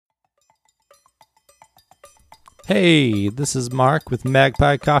Hey, this is Mark with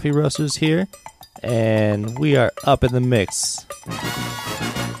Magpie Coffee Roasters here, and we are up in the mix.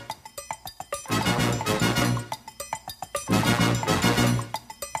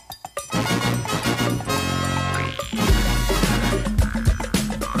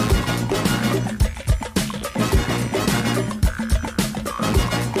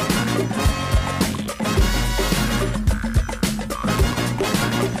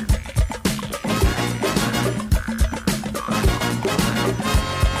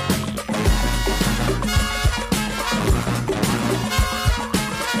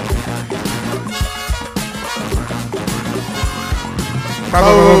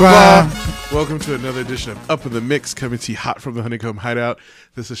 Welcome to another edition of Up in the Mix, coming to you hot from the Honeycomb Hideout.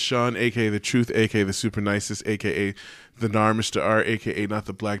 This is Sean, a.k.a. The Truth, a.k.a. The Super Nicest, a.k.a. The Nar, Mr. R, a.k.a. Not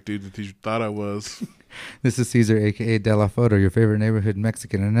the Black Dude that you thought I was. This is Caesar, a.k.a. De La Foto, your favorite neighborhood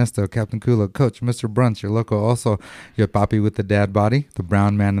Mexican. Ernesto, Captain Culo, Coach, Mr. Brunch, your loco. Also, your papi with the dad body, the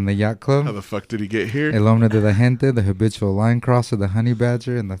brown man in the yacht club. How the fuck did he get here? El hombre de la gente, the habitual line crosser, the honey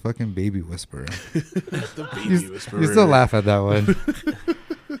badger, and the fucking baby whisperer. The baby whisperer. You still laugh at that one.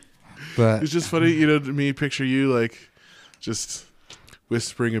 But it's just funny, to me, picture you like just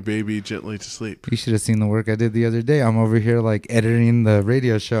whispering a baby gently to sleep. you should have seen the work I did the other day. I'm over here like editing the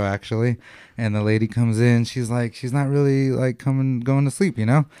radio show actually, and the lady comes in. She's not really like going to sleep, And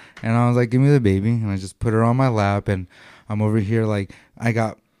I was like, give me the baby, and I just put her on my lap, and I'm over here like I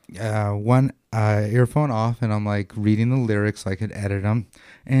got one earphone off, and I'm like reading the lyrics so I could edit them.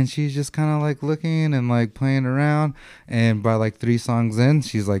 And she's just kind of like looking and like playing around. And by like 3 songs in,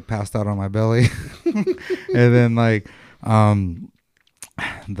 she's like passed out on my belly. And then like,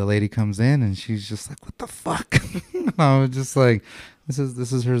 the lady comes in and she's just like, what the fuck? I was just like, this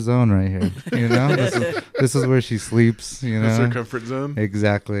is her zone right here. This is where she sleeps, That's her comfort zone.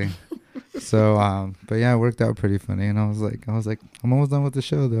 Exactly. So, but yeah, it worked out pretty funny. And I was like, I'm almost done with the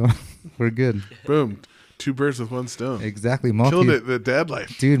show though. We're good. Boom. 2 birds with 1 stone. Exactly. Killed it, the dad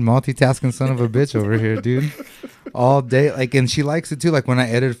life. Dude, multitasking son of a bitch over here, dude. All day. Like, and she likes it too. Like when I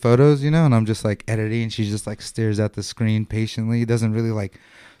edit photos, and I'm just like editing, she just like stares at the screen patiently. Doesn't really like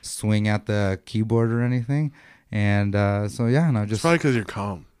swing at the keyboard or anything. And so yeah, and I just. It's probably because you're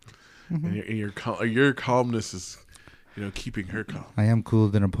calm. Mm-hmm. And your calmness is, keeping her calm. I am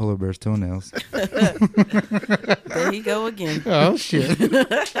cooler than a polar bear's toenails. There you go again. Oh shit.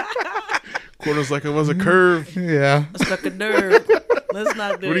 Corner's like it was a curve. Yeah. I struck a nerve. Let's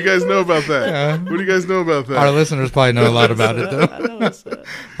not do it. What do you guys know about that? Yeah. What do you guys know about that? Our listeners probably know a lot about it though. I know what's up.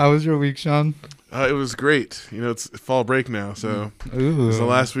 How was your week, Sean? It was great. It's fall break now, so Ooh. it's the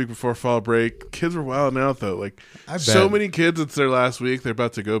last week before fall break. Kids were wilding out though. Like I bet. so many kids, it's their last week. They're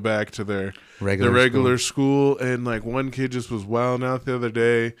about to go back to their regular school, and like one kid just was wilding out the other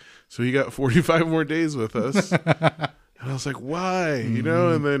day, so he got 45 more days with us. And I was like, why?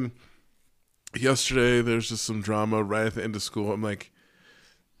 And then yesterday there's just some drama right at the end of school. I'm like,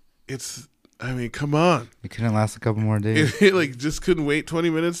 come on. It couldn't last a couple more days. It like just couldn't wait 20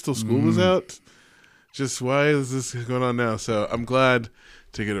 minutes till school was out. Just why is this going on now? So I'm glad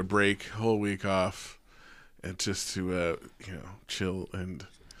to get a break, whole week off, and just to chill and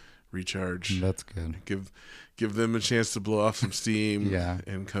recharge. That's good. Give them a chance to blow off some steam. Yeah.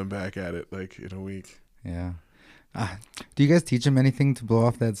 And come back at it like in a week. Yeah. Do you guys teach them anything to blow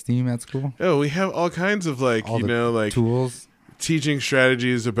off that steam at school? Oh, we have all kinds of tools, teaching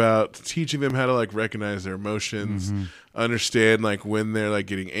strategies about teaching them how to like recognize their emotions, understand like when they're like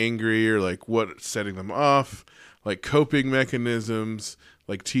getting angry or like what's setting them off, like coping mechanisms,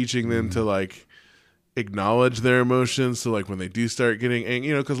 like teaching them to like acknowledge their emotions. So like when they do start getting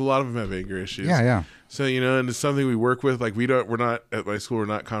angry, because a lot of them have anger issues. Yeah. So, and it's something we work with. Like we're not at my school, we're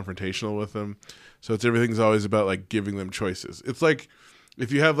not confrontational with them. So everything's always about like giving them choices. It's like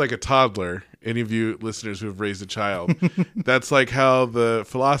if you have like a toddler, any of you listeners who have raised a child, that's like how the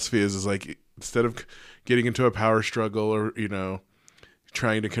philosophy is like instead of getting into a power struggle or,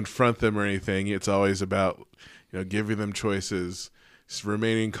 trying to confront them or anything, it's always about, giving them choices, just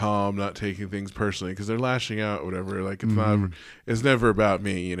remaining calm, not taking things personally because they're lashing out or whatever. Like it's never about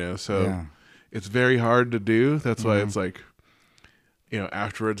me, so it's very hard to do. That's why it's like,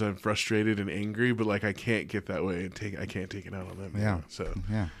 afterwards I'm frustrated and angry, but like I can't get that way and I can't take it out on them.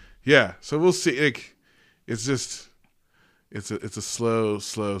 Yeah. So we'll see. Like, it's just, it's a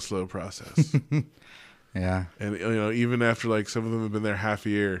slow process. Yeah. And even after like some of them have been there half a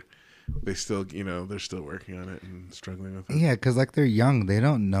year, they still, they're still working on it and struggling with it. Yeah, because like they're young, they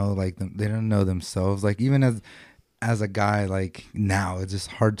don't know they don't know themselves. Like even as as a guy, like now, it's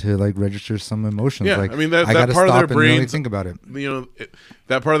just hard to like register some emotions. Yeah, like I mean, that gotta part of stop their and really brains- think about it.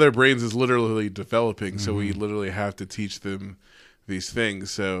 That part of their brains is literally developing, so Mm-hmm. we literally have to teach them these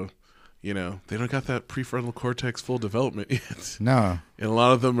things. So, they don't got that prefrontal cortex full development yet. No, And a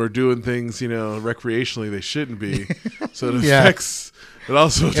lot of them are doing things, recreationally they shouldn't be. So it Yeah. affects. It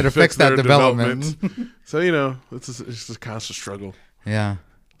also affects their that development. So it's just a constant struggle. yeah,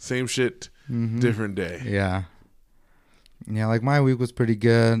 Same shit, different day. yeah. Yeah, like my week was pretty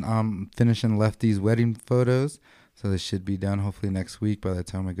good. Finishing Lefty's wedding photos, so they should be done hopefully next week. By the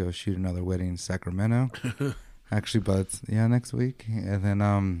time I go shoot another wedding in Sacramento, actually, but next week. And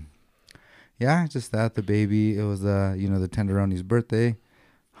then just that the baby. It was the tenderoni's birthday.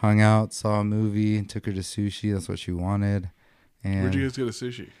 Hung out, saw a movie, took her to sushi. That's what she wanted. And Where'd you guys go to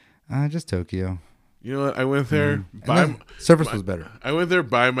sushi? just Tokyo. You know what? I went there And then service was better. I went there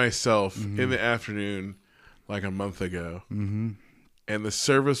by myself in the afternoon, like a month ago, and the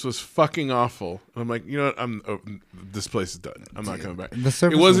service was fucking awful. And I'm like, you know what? This place is done. I'm not coming back. The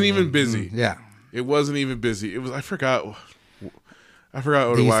service It wasn't was- even busy. Yeah. It wasn't even busy. It was. I forgot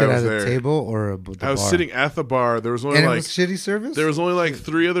Did you why sit I at was a there. table or the I was bar? sitting at the bar. There was only and it like was shitty service. there was only like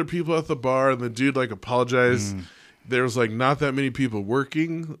 3 other people at the bar, and the dude like apologized. There was like not that many people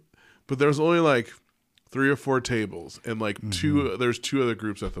working, but there was only like 3 or 4 tables, and like there's 2 other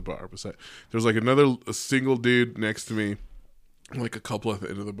groups at the bar. Besides, there was like a single dude next to me, like a couple at the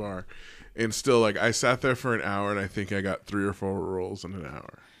end of the bar, and still like I sat there for an hour, and I think I got 3 or 4 rolls in an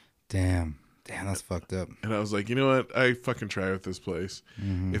hour. Damn, that's fucked up. And I was like, you know what? I fucking try with this place.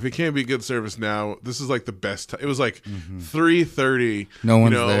 If it can't be good service now, this is like the best time. It was like 3:30. No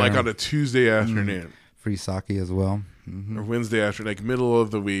one's there. like on a Tuesday afternoon Free sake as well. or Wednesday afternoon, like middle of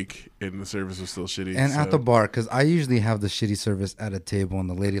the week, and the service was still shitty. And so. at the bar, because I usually have the shitty service at a table, and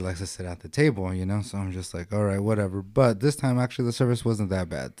the lady likes to sit at the table, So I'm just like, all right, whatever. But this time, actually, the service wasn't that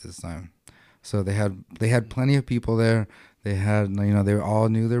bad this time. So they had plenty of people there. They had, they all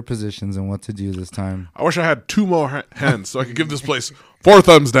knew their positions and what to do this time. I wish I had 2 more hands so I could give this place 4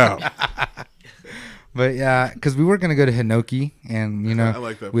 thumbs down. But yeah, because we were gonna go to Hinoki, and I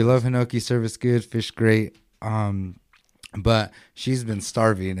like that we place. love Hinoki. Service good, fish great. But she's been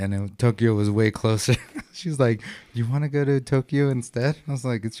starving, and Tokyo was way closer. She's like, "You want to go to Tokyo instead?" I was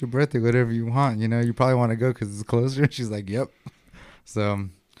like, "It's your birthday, whatever you want. You probably want to go because it's closer." She's like, "Yep." So,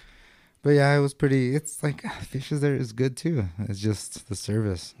 but yeah, it was pretty. It's like fish is there is good too. It's just the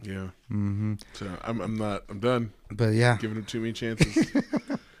service. Yeah. Hmm. So I'm done But yeah, giving them too many chances.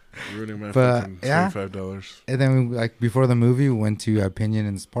 Ruining my But, fucking yeah. $25. and then we, like before the movie, we went to Opinion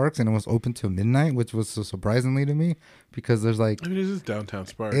and Sparks, and it was open till midnight, which was so surprisingly to me because there's like I mean, it is downtown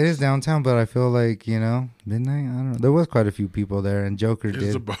Sparks. it is downtown, but I feel like midnight. I don't know. There was quite a few people there, and Joker It's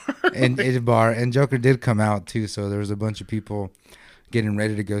did a bar. and it's a bar, and Joker did come out too. So there was a bunch of people getting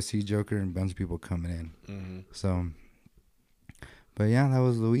ready to go see Joker, and a bunch of people coming in. So, but yeah, that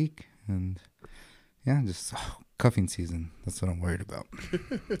was the week, and yeah, just cuffing season. That's what I'm worried about.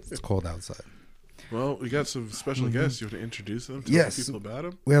 It's cold outside. Well, we got some special guests. You want to introduce them? Tell Yes. people about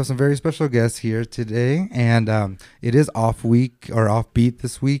them? We have some very special guests here today, and it is off week or off beat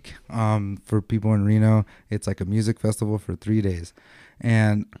this week. For people in Reno, it's like a music festival for 3 days,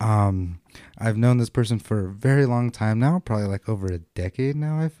 and I've known this person for a very long time now, probably like over a decade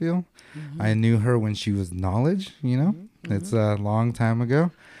now. I feel I knew her when she was Knowledge. It's a long time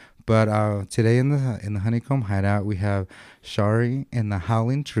ago. But today in the Honeycomb Hideout, we have Shari and the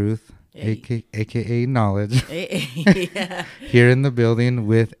Howling Truth, Hey. aka Knowledge, Yeah. here in the building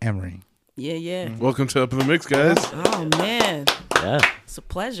with Emery. Yeah. Welcome to Up in the Mix, guys. Oh man, Yeah. it's a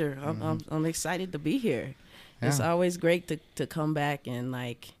pleasure. I'm excited to be here. It's Yeah. always great to come back and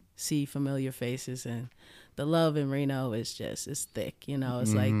like see familiar faces, and the love in Reno is just it's thick.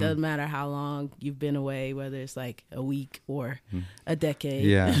 It's like doesn't matter how long you've been away, whether it's like a week or a decade.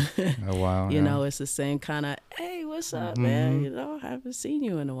 Yeah, a while. It's the same kind of, hey, what's up, man? I haven't seen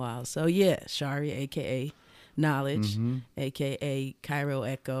you in a while. So yeah, Shari, aka Knowledge, aka Cairo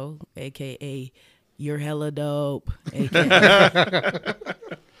Echo, aka You're Hella Dope, aka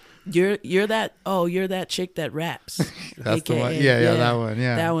you're that chick that raps. That's the AKA, one. Yeah, that one.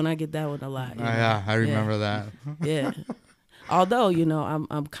 Yeah, that one. I get that one a lot. Yeah, I remember that. Yeah. Although,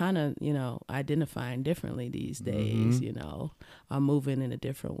 I'm kind of, identifying differently these days, I'm moving in a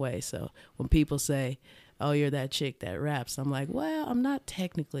different way. So when people say, oh, you're that chick that raps. I'm like, well, I'm not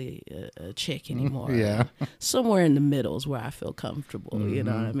technically a chick anymore. Yeah. Somewhere in the middle is where I feel comfortable. You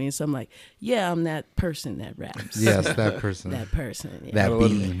know what Mm-hmm. I mean? So I'm like, yeah, I'm that person that raps. Yes, that person. That person. Yeah. That Gotta let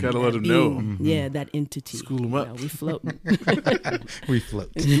being. him, gotta let him Being, know. Yeah, that entity. School 'em You up. know, we float. We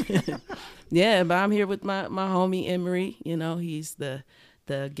float. Yeah, but I'm here with my homie Emery. You know, he's the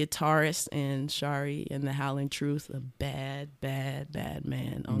guitarist, and Shari and the Howling Truth, a bad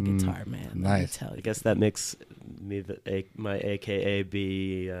man on guitar, man. Let me nice. tell I you. guess that makes me my AKA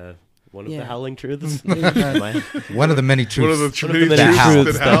be one of Yeah. the Howling Truths. My- One of the many One of truths. the one of the many many truths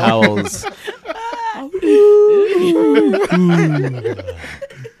truths that that howl. howls.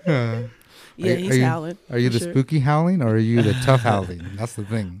 Yeah, Are he's you, howling. Are you for the sure. spooky howling or are you the tough howling? That's the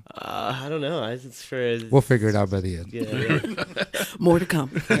thing. I don't know. It's for. We'll figure it out by the end. Yeah, More to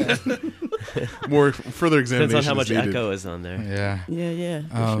come. More further examination. depends on how much is needed. echo is on there. Yeah. Yeah,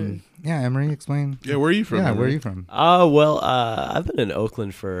 for sure. Yeah, Emery, explain. Yeah, where are you from? Yeah, Emery? where are you from? Oh, well, I've been in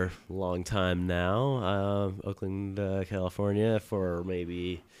Oakland for a long time now. Oakland, California for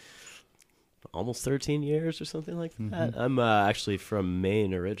maybe almost 13 years or something like that. I'm actually from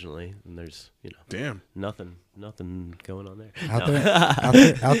Maine originally, and there's, Damn. nothing going on there. Out No.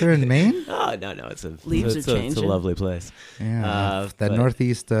 there, out there in Maine? Oh, no, it's a Leaves are it's a changing. lovely place. Yeah, that but-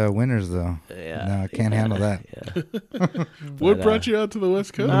 northeast winters though. Yeah, No, can't handle that. Yeah. What But, brought you out to the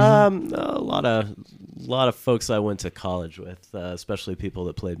West Coast? A lot of folks I went to college with, especially people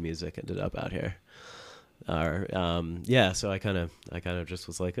that played music, ended up out here. So I kind of just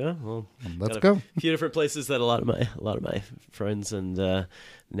was like, oh well, Let's got a go. few different places that a lot of my friends and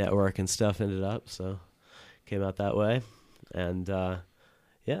network and stuff ended up. So came out that way, and Ended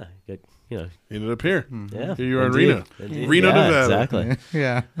up here. yeah, Here you are in indeed, Reno. indeed. Reno, Yeah, Nevada. Exactly.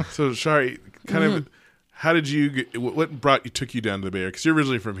 Yeah. So, Shari, kind of, how did you get, what took you down to the Bay Area? Because you're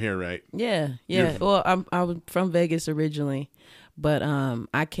originally from here, right? Yeah. You're- Well, I was from Vegas originally, but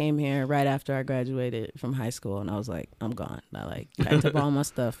I came here right after I graduated from high school, and I was like, I'm gone. I packed up all my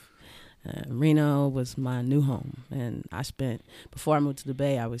stuff. Reno was my new home, and before I moved to the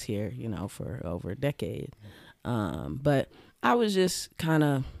Bay, I was here, for over a decade. But I was just kind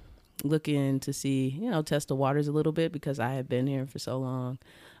of looking to see, test the waters a little bit because I had been here for so long.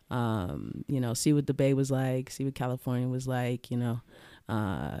 See what the Bay was like, see what California was like,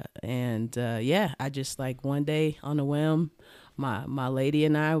 I just one day on a whim, my lady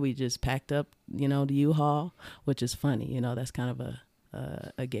and I, we just packed up, the U-Haul, which is funny, that's kind of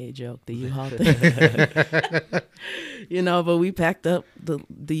a gay joke, the U-Haul thing. But we packed up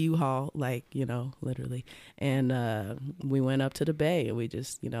the U-Haul, literally. And we went up to the Bay, and we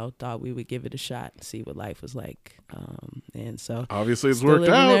just, thought we would give it a shot and see what life was like. And so Obviously, it's still worked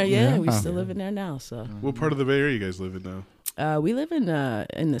living out. there. Yeah, Yeah. we still living there now. So What part of the Bay Area you guys live in now? we live in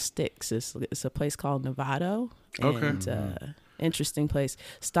the sticks. It's a place called Novato. Okay. And interesting place.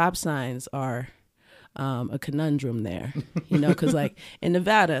 Stop signs are a conundrum there, because in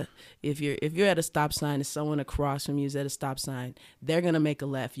Nevada, if you're at a stop sign and someone across from you is at a stop sign, they're gonna make a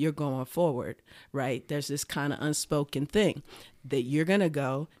left. You're going forward, right? There's this kind of unspoken thing that you're gonna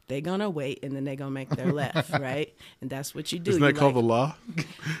go, they're gonna wait, and then they're gonna make their left, right? And that's what you do. Isn't that called the law?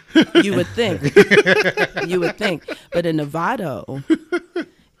 You would think. You would think. But in Nevada,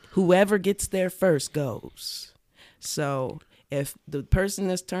 whoever gets there first goes. So if the person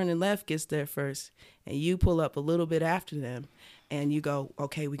that's turning left gets there first and you pull up a little bit after them and you go,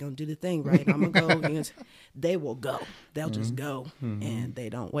 okay, we're going to do the thing, right? I'm going to go. They will go. They'll just go, and they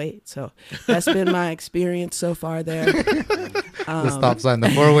don't wait. So that's been my experience so far there. The stop sign, the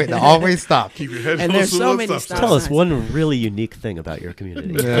four-way, the always stop. Keep your head And close there's to so the many stop stop sign. Tell us signs. one really unique thing about your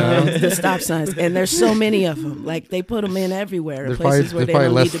community. The stop signs. And there's so many of them. They put them in everywhere, in places where they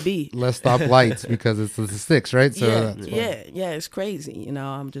don't need to be. less stop lights because it's the sticks, right? So Yeah, that's why. yeah, it's crazy.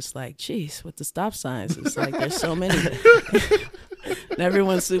 I'm just like, geez, with the stop signs, it's like there's so many. And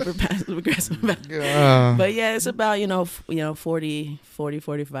everyone's super passive aggressive about it. But yeah, it's about 40,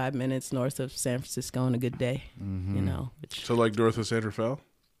 45 minutes north of San Francisco on a good day. Which, So, like north of San Rafael?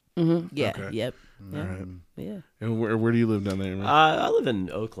 yeah, Okay. yep, All yeah, right. yeah. And where do you live down there? man? I live in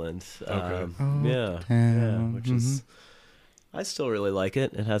Oakland. Okay. Yeah, which is. I still really like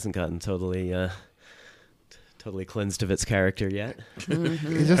it. It hasn't gotten totally cleansed of its character yet. It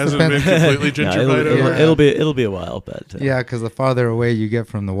just Hasn't been depends. completely No, gentrified over? it'll be a while, but Yeah, because the farther away you get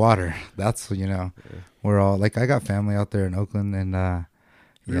from the water, that's we're all like I got family out there in Oakland, and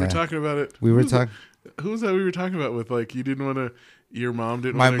We were talking about it. We were Who's talking. Who was that we were talking about with you didn't want to, your mom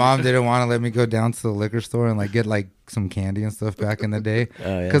didn't My wanna- mom didn't want to let me go down to the liquor store and get some candy and stuff back in the day.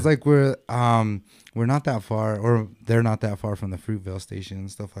 Oh, yeah. Because we're not that far, or they're not that far from the Fruitvale station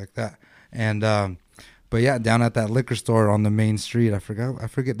and stuff like that. And But yeah, down at that liquor store on the main street, I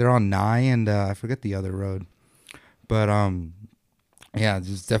forget they're on Nye and I forget the other road. But yeah,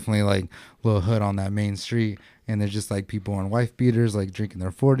 just definitely like a little hood on that main street, and there's just like people on wife beaters like drinking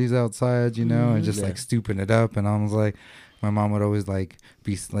their 40s outside, you know, and just like stooping it up. And I was like, my mom would always like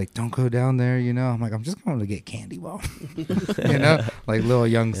be like, "Don't go down there," you know. I'm like, I'm just going to get candy bar, you know, like little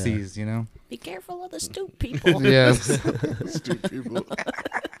young C's, you know. Be careful of the stoop people. Yes, Stupid people.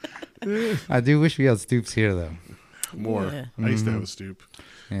 I do wish we had stoops here though. More. Yeah. I used to have a stoop.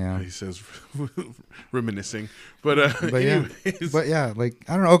 Yeah. He says, reminiscing. But Yeah, anyways. but yeah, like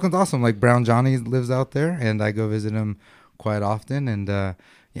I don't know, Oakland's awesome. Like Brown Johnny lives out there, and I go visit him quite often. And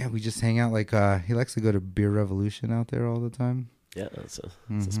yeah, we just hang out. Like he likes to go to Beer Revolution out there all the time. Yeah, that's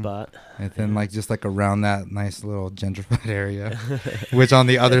a spot. And then like just like around that nice little gentrified area, which on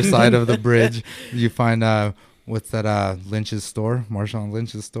the other side of the bridge you find what's that Lynch's store, Marshawn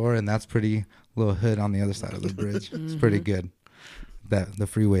Lynch's store, and that's pretty little hood on the other side of the bridge. It's pretty good. That the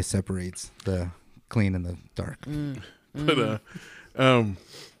freeway separates the clean and the dark. But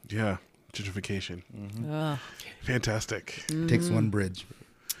yeah, gentrification. Oh. Fantastic. Takes one bridge.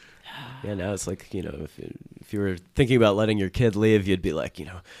 Yeah, now it's like, you know, if you were thinking about letting your kid leave, you'd be like, you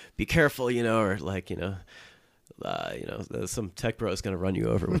know, be careful, you know, or like, some tech bro is going to run you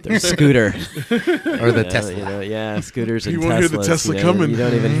over with their scooter. Or the Tesla. You know, yeah, scooters and You Teslas. won't hear the Tesla you know, coming. You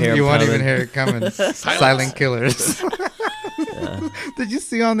don't even hear You them won't coming. even hear it coming. Silent killers. Did you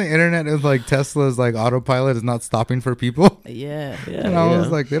see on the internet it was like Tesla's like autopilot is not stopping for people? Yeah. Yeah, And I was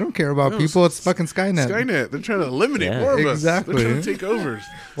yeah. like, they don't care about No, people. It's fucking Skynet. Skynet. They're trying to eliminate Yeah. more of Exactly. us. They're trying to take over.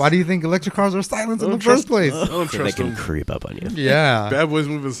 Why do you think electric cars are silenced in the Don't first trust- place? I don't So they trust can them. creep up on you. Yeah. Bad boys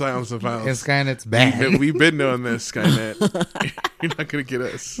moving silence and And violence. Skynet's bad. We've been knowing this, Skynet. You're not gonna get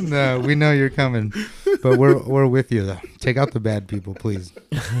us. No, we know you're coming, but we're with you though. Take out the bad people, please.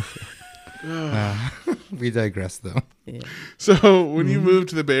 We digress though. Yeah. So when you moved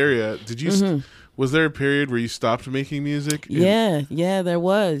to the Bay Area, did you? Was there a period where you stopped making music? Yeah, there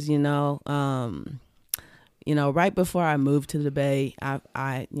was, right before I moved to the Bay,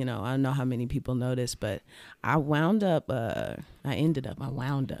 I don't know how many people know this, but I wound up, that's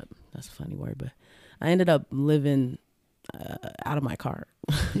a funny word, but I ended up living out of my car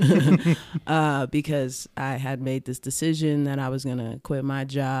because I had made this decision that I was going to quit my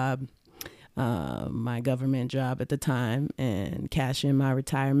job, my government job at the time, and cash in my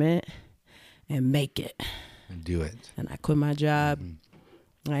retirement and make it. Do it. And I quit my job,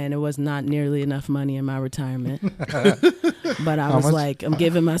 and it was not nearly enough money in my retirement. But I was much? like, I'm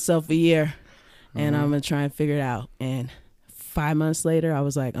giving myself a year, and I'm going to try and figure it out. And 5 months later, I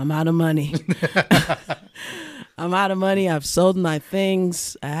was like, I'm out of money. I'm out of money. I've sold my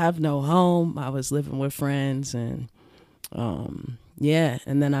things. I have no home. I was living with friends, and and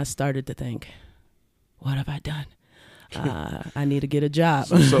then I started to think, what have I done? I need to get a job.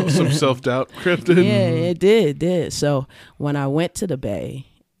 Some self doubt crept in. Yeah, it did. So when I went to the Bay,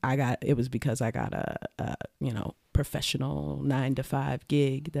 it was because I got a professional 9-to-5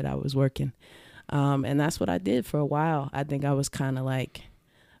 gig that I was working. And that's what I did for a while. I think I was kind of like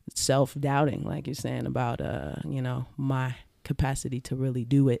self-doubting, like you're saying about, my capacity to really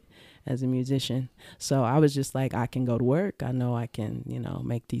do it as a musician. So I was just like, I can go to work. I know I can,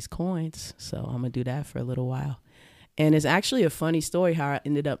 make these coins. So I'm going to do that for a little while. And it's actually a funny story how I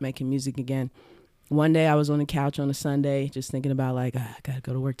ended up making music again. One day I was on the couch on a Sunday just thinking about like, I got to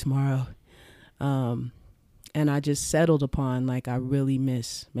go to work tomorrow. And I just settled upon like, I really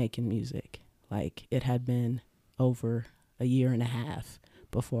miss making music. Like it had been over a year and a half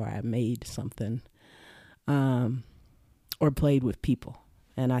before I made something or played with people.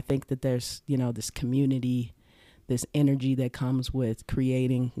 And I think that there's, this community, this energy that comes with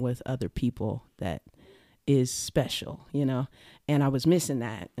creating with other people that is special, and I was missing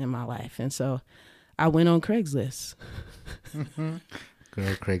that in my life. And so I went on Craigslist. Go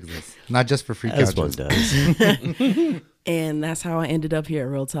to Craigslist. Not just for free As one couches. does. And that's how I ended up here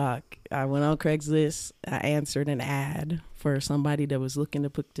at Real Talk. I went on Craigslist. I answered an ad for somebody that was looking to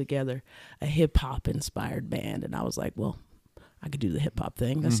put together a hip hop inspired band. And I was like, well, I could do the hip hop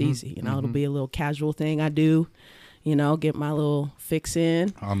thing. That's easy. It'll be a little casual thing I do, get my little fix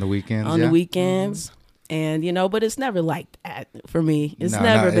in On the weekends. on the weekends. And, but it's never like that for me. It's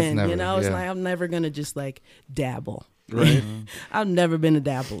never been, it's like I'm never going to just like dabble. Right. I've never been a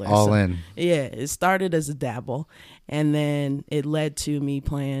dabbler. All in. Yeah, it started as a dabble, and then it led to me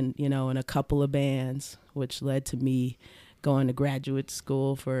playing, in a couple of bands, which led to me going to graduate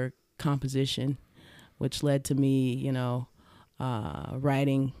school for composition, which led to me,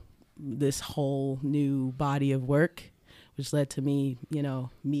 writing this whole new body of work, which led to me,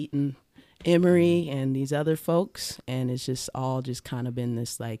 meeting Emery and these other folks, and it's just all just kind of been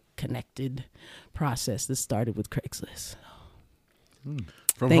this like connected process that started with Craigslist.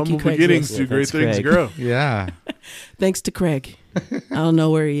 From Thank you, humble beginnings Craigslist. to great Thanks, things Craig. grow. Yeah. Thanks to Craig. I don't know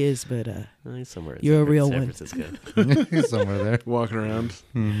where he is, but He's somewhere. in You're a real San one. Francisco. He's somewhere there. Walking around.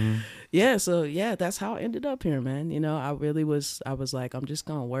 yeah, so yeah, that's how I ended up here, man. You know, I was like, I'm just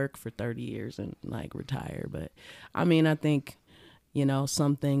gonna work for 30 years and like retire. But I mean, I think, you know,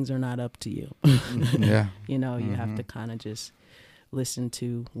 some things are not up to you. Yeah. You know, you have to kind of just listen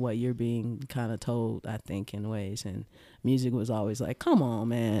to what you're being kind of told, I think, in ways. And music was always like, come on,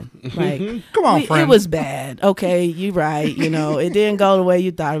 man. Like, Come on, it friend. was bad. Okay, you're right. You know, it didn't go the way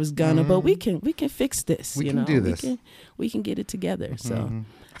you thought it was gonna, but we can fix this. We you can know, do this. We can get it together.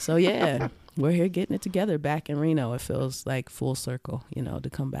 So yeah, we're here getting it together back in Reno. It feels like full circle, you know, to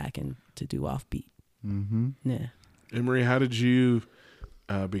come back and to do Offbeat. Yeah. Emery, how did you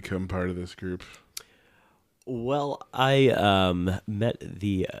become part of this group? Well, I met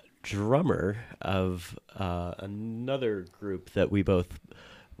the drummer of another group that we both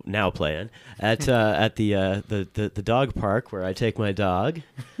now play in at the dog park where I take my dog,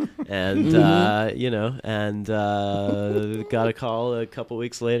 and you know, and got a call a couple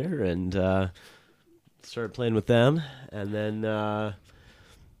weeks later and started playing with them, and then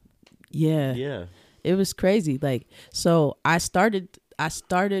yeah. It was crazy. Like, so I started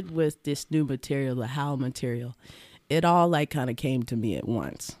with this new material, the Howl material. It all like kind of came to me at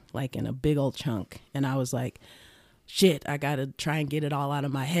once, like in a big old chunk. And I was like, shit, I got to try and get it all out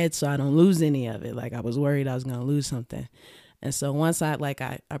of my head so I don't lose any of it. Like I was worried I was going to lose something. And so once I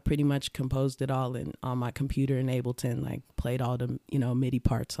pretty much composed it all on my computer in Ableton, like played all the, you know, MIDI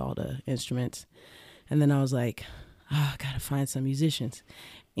parts, all the instruments. And then I was like, I got to find some musicians.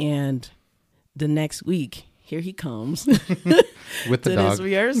 And the next week, here he comes With the to dog. this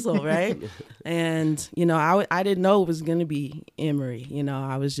rehearsal, right? And, you know, I didn't know it was going to be Emery. You know,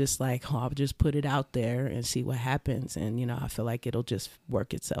 I was just like, I'll just put it out there and see what happens. And, you know, I feel like it'll just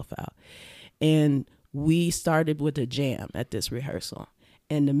work itself out. And we started with a jam at this rehearsal.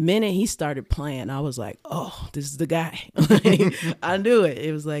 And the minute he started playing, I was like, oh, this is the guy. Like, I knew it.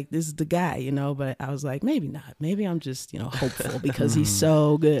 It was like, this is the guy, you know, but I was like, maybe not. Maybe I'm just, you know, hopeful because he's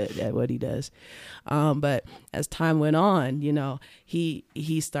so good at what he does. But as time went on, you know, he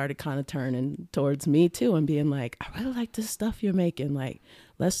started kind of turning towards me too and being like, I really like this stuff you're making. Like,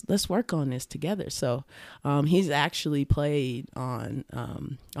 let's work on this together. So he's actually played on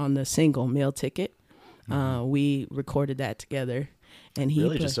the single Meal Ticket. We recorded that together. And he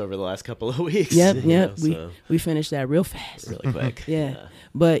really just over the last couple of weeks. Yep. you know, We finished that real fast. really quick. Yeah.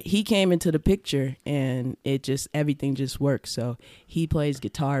 But he came into the picture and everything just worked. So he plays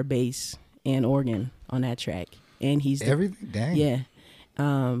guitar, bass, and organ on that track. And he's Everything? Dang. yeah.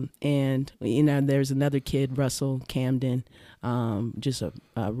 And you know, there's another kid, Russell Camden, just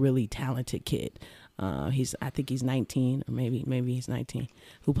a really talented kid. I think he's 19 or maybe he's 19,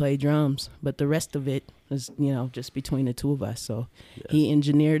 who played drums, but the rest of it was, you know, just between the two of us. So he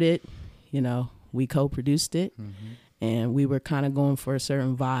engineered it, you know, we co-produced it, and we were kind of going for a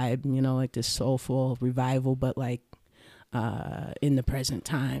certain vibe, you know, like this soulful revival, but like in the present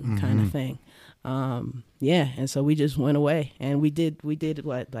time kind of thing. And so we just went away and we did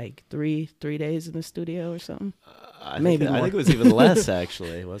what, like three days in the studio or something. I Maybe think, I more. think it was even less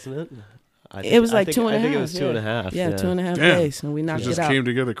actually, wasn't it? It was like 2.5. I think it was 2.5. Yeah, 2.5 Damn. days, and we It knocked just it out. came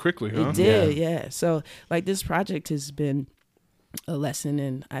together quickly, huh? It did, yeah. So like this project has been a lesson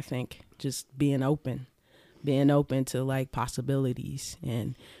in, I think, just being open to like possibilities.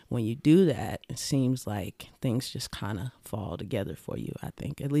 And when you do that, it seems like things just kind of fall together for you, I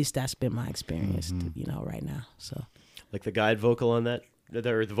think. At least that's been my experience, you know, right now. So Like the guide vocal on that,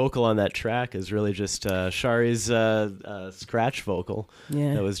 or the vocal on that track is really just Shari's scratch vocal.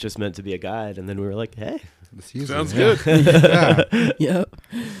 yeah. That was just meant to be a guide, and then we were like, hey, Let's use Sounds it. good. Yeah. Yep.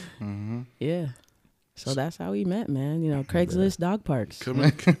 Yeah. So that's how we met, man. You know, Craigslist dog parks.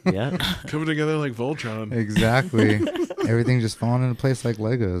 Coming yeah. together like Voltron. Exactly. Everything just falling into place like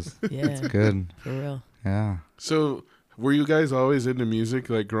Legos. Yeah, It's good. for real. Yeah. So, were you guys always into music,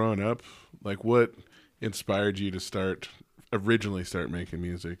 like growing up? Like, what inspired you to originally start making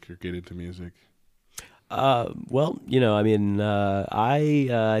music or get into music? Well, you know, I mean,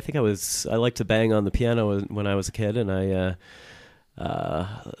 I think I liked to bang on the piano when I was a kid, and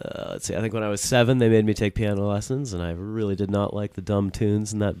let's see, I think when I was 7, they made me take piano lessons, and I really did not like the dumb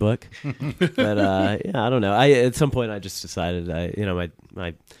tunes in that book. But yeah, I don't know. At some point I just decided,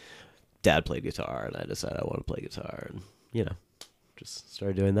 my dad played guitar, and I decided I want to play guitar, and you know, just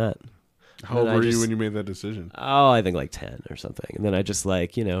started doing that. How old were you when you made that decision? Oh, I think like 10 or something. And then I just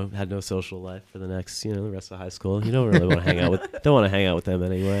like, had no social life for the next, the rest of high school. You don't really want to hang out with them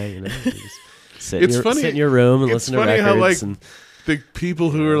anyway, You just sit in your room and listen to records. How, like, the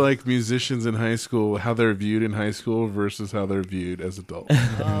people who are like musicians in high school, how they're viewed in high school versus how they're viewed as adults.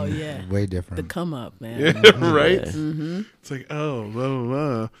 Oh yeah, way different. The come up, man. Yeah, right. Yeah. Mm-hmm. It's like, oh, blah blah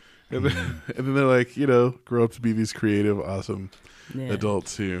blah, and then they're like, grow up to be these creative, awesome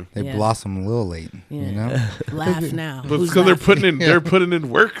adults who they blossom a little late. Laugh now. But because they're putting in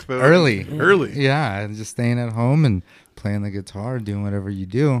work though early. Yeah, and just staying at home and playing the guitar, doing whatever you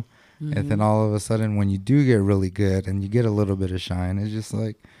do. And then all of a sudden, when you do get really good and you get a little bit of shine, it's just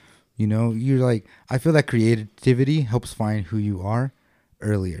like, you're like, I feel that creativity helps find who you are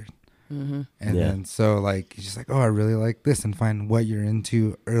earlier. And then so like, you're just like, oh, I really like this, and find what you're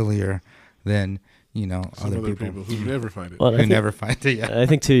into earlier than, other people who never find it. Well, who never find it. Yeah. I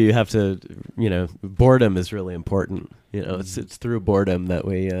think too, you have to, boredom is really important. It's through boredom that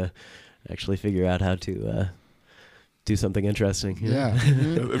we actually figure out how to do something interesting. Yeah.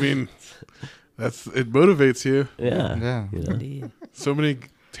 I mean, it motivates you. Yeah. Yeah. So many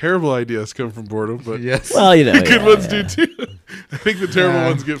terrible ideas come from boredom, but yes. Well, the good ones do too. I think the terrible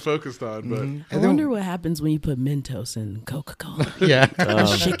ones get focused on, but I wonder what happens when you put Mentos in Coca-Cola. Yeah.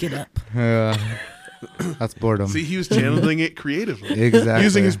 Shake it up. That's boredom. See, he was channeling it creatively. Exactly.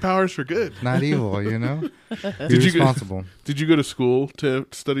 Using his powers for good. Not evil, Be responsible. Did you go to school to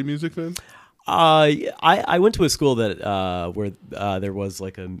study music then? I went to a school that where there was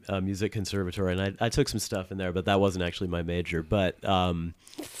like a music conservatory, and I took some stuff in there, but that wasn't actually my major. But that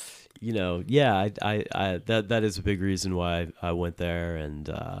is a big reason why I went there, and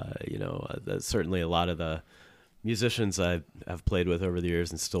certainly a lot of the musicians I have played with over the years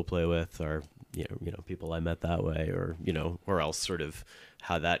and still play with are people I met that way, or or else sort of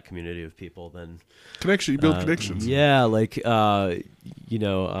how that community of people then you build connections. Yeah, like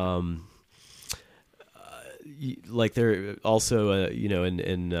like there also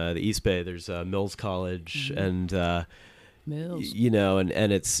in the East Bay there's Mills College, and Mills.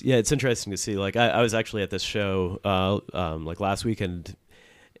 And it's interesting to see. Like I was actually at this show like last weekend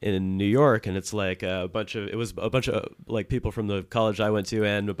in New York, and it's like a bunch of like people from the college I went to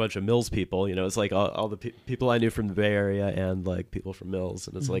and a bunch of Mills people. It's like all the people I knew from the Bay Area and like people from Mills,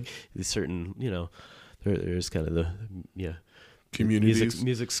 and it's like these certain there's kind of the communities,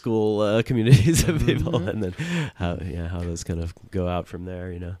 music school communities of people, and then how those kind of go out from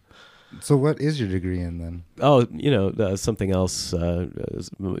there. So what is your degree in then? Oh, something else,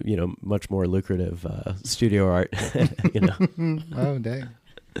 much more lucrative, studio art. Oh, dang.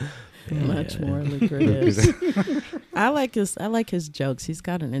 Much more lucrative. I like his jokes. He's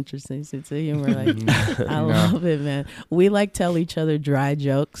got an interesting sense of humor. I love it, man. We tell each other dry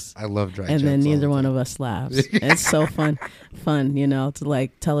jokes. I love dry jokes. And then neither one of us laughs. It's so fun, to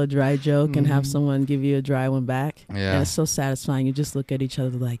tell a dry joke and have someone give you a dry one back. Yeah. And it's so satisfying. You just look at each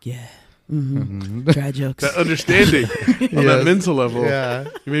other like, yeah. Dry jokes. That understanding on that mental level. Yeah.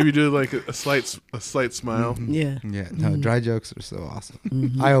 You maybe do like a slight smile. Yeah. Yeah. No, dry jokes are so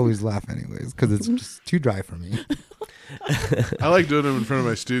awesome. I always laugh anyways because it's just too dry for me. I like doing them in front of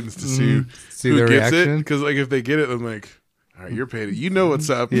my students to see who their gets reaction. it, because if they get it, I'm like, all right, you're paid it. You know what's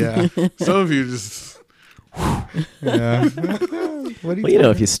up. Yeah. Some of you just. Yeah. What do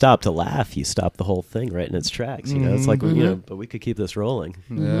if you stop to laugh, you stop the whole thing right in its tracks. It's like but we could keep this rolling.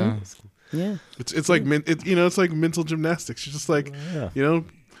 Yeah. Yeah. It's like it's like mental gymnastics. You're just like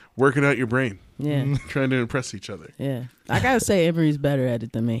working out your brain. Yeah. Trying to impress each other. Yeah. I gotta say Emery's better at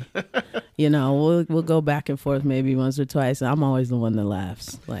it than me. We'll go back and forth maybe once or twice, and I'm always the one that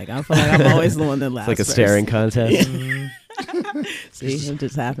laughs. I feel like I'm always the one that laughs. It's like a staring contest. See, it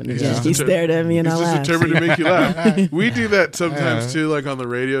just happened again. He stared at me and I laughed. He's just determined to make you laugh. We do that sometimes too, like on the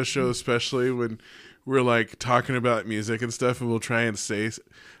radio show, especially when we're talking about music and stuff, and we'll try and say.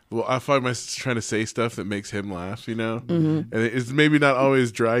 Well, I find myself trying to say stuff that makes him laugh, and it's maybe not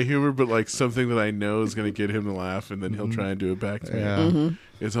always dry humor, but something that I know is going to get him to laugh, and then he'll try and do it back to me. Yeah.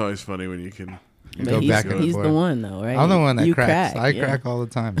 It's always funny when you can go back and forth. He's the one, though, right? I'm the one that you cracks. Crack, I crack all the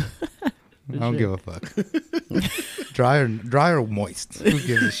time. I don't give a fuck. Dry or moist. Who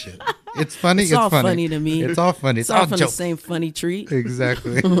gives a shit? It's funny. It's all funny to me. It's all funny. It's all from joke. the same funny treat.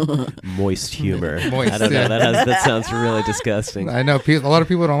 Exactly. Moist humor. Moist, I don't know. That sounds really disgusting. I know. A lot of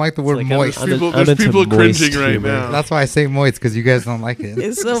people don't like the word moist. There's people cringing right now. That's why I say moist, because you guys don't like it.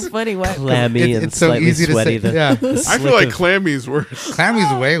 It's so funny. Why? Clammy and it's so slightly easy sweaty. to say. Yeah. I feel like clammy's worse.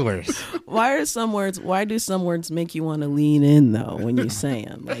 Clammy's way worse. Why do some words make you want to lean in though when you say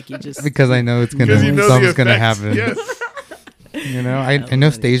them? You just because I know it's Because you know something's the gonna effects. happen. Yes. You know, I know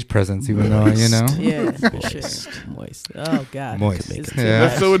stage presence, even though, you know. Yeah, for sure. Moist. Oh God. Moist. It's too Yeah. much.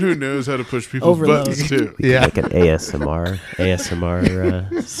 That's someone who knows how to push people's Overload. buttons too. Yeah. Like an ASMR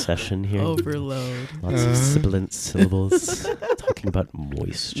session here. Overload. Lots of sibilant syllables talking about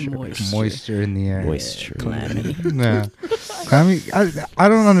moisture. Moisture in the air. Moisture. Clammy. Yeah. Clammy. I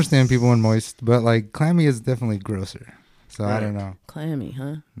don't understand people when moist, but like clammy is definitely grosser. So I Right. don't know. Clammy, huh?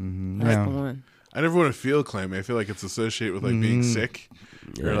 Mm-hmm. That's Yeah. the one. I never want to feel clammy. I feel like it's associated with like being sick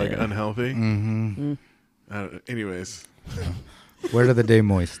or like Yeah. unhealthy. Mm-hmm. Anyways, Word of the day,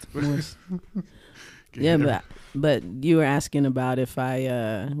 moist. Moist. Yeah, but you were asking about if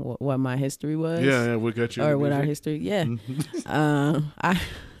I what my history was. yeah, what got you? Or into what our music? history? Yeah.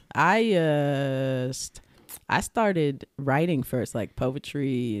 I started writing first, like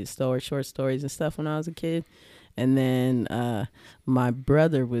poetry, short stories and stuff when I was a kid. And then my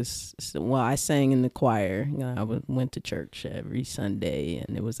brother I sang in the choir. You know, I went to church every Sunday,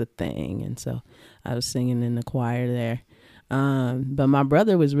 and it was a thing. And so I was singing in the choir there. But my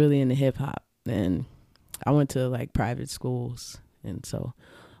brother was really into hip hop, and I went to like private schools. And so,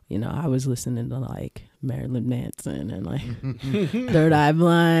 you know, I was listening to like Marilyn Manson and like Third Eye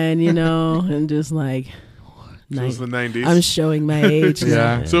Blind, you know, and just like, So it was the 90s. I'm showing my age.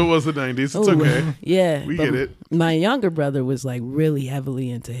 Yeah. So it was the 90s. It's Ooh, okay. Yeah. We but get it. My younger brother was like really heavily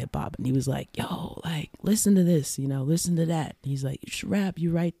into hip hop, and he was like, yo, like, listen to this, you know, listen to that. He's like, you should rap,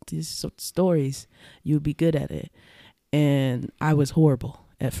 you write these stories, you'd be good at it. And I was horrible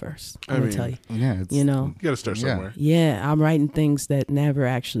at first, I'm going to tell you. Yeah. It's, You know, You got to start Yeah. somewhere. yeah, I'm writing things that never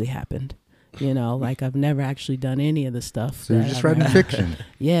actually happened. You know, like I've never actually done any of the stuff. So you're that just I've writing written. fiction.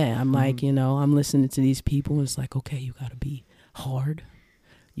 Yeah, I'm like, you know, I'm listening to these people, and it's like, okay, you got to be hard.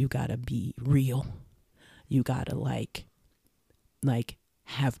 You got to be real. You got to like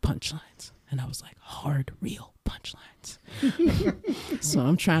have punchlines. And I was like, hard, real punchlines. So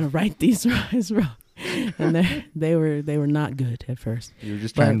I'm trying to write these rhymes, bro. And they were not good at first. You were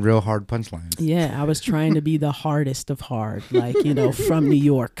just trying real hard punchlines. Yeah, I was trying to be the hardest of hard, like, you know, from New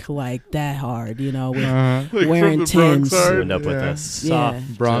York, like that hard, you know, with Like wearing from the Bronx Timbs. hard. You end up with Yeah. a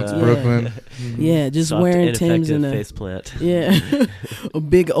soft Bronx, uh, Brooklyn. Yeah, just soft, wearing Timbs ineffective and a face plant. yeah, a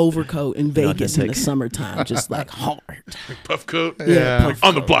big overcoat in Vegas in the Authentic. summertime, just like hard. Like puff coat. Yeah, Like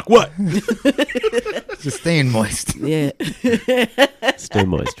on the block. What? Just staying moist. Yeah, Stay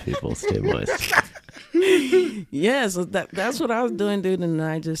moist, people. Stay moist. yeah. So that's what I was doing, dude. And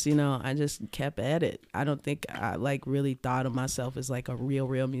I just, you know, I just kept at it. I don't think I like really thought of myself as like a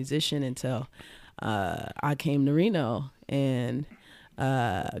real musician until I came to Reno, and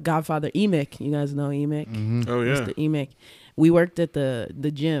Godfather Emick. You guys know Emick? Oh yeah. Mr. Emick. We worked at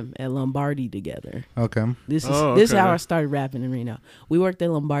the gym at Lombardi together. Okay. This is Oh, this is okay. how I started rapping in Reno. We worked at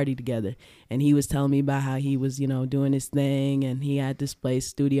Lombardi together, and he was telling me about how he was, you know, doing his thing, and he had this place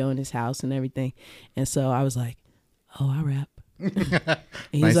studio in his house and everything. And so I was like, "Oh, I rap." And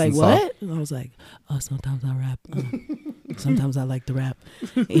he was Nice like, and soft. "What?" And I was like, "Oh, sometimes I rap. Sometimes I like to rap."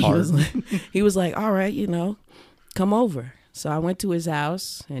 And he was like, "All right, you know, come over." So I went to his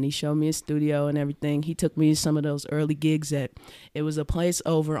house, and he showed me his studio and everything. He took me to some of those early gigs it was a place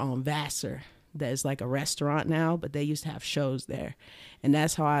over on Vassar that is like a restaurant now, but they used to have shows there. And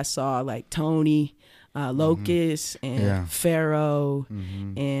that's how I saw like Tony, Locust, and Yeah. Pharaoh,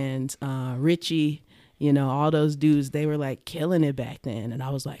 and Richie. You know, all those dudes, they were like killing it back then. And I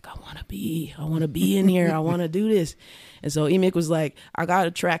was like, I want to be in here. I want to do this. And so Emick was like, I got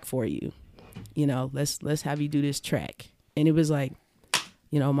a track for you. You know, let's have you do this track. And it was like,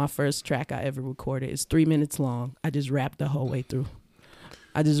 you know, my first track I ever recorded. It's 3 minutes long. I just rapped the whole way through.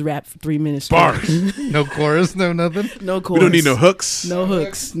 I just rapped for 3 minutes. straight. Bars. No chorus, no nothing. No We chorus. don't need no hooks. No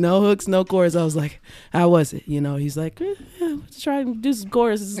hooks. No hooks, no chorus. I was like, how was it? You know, he's like, let's try and do some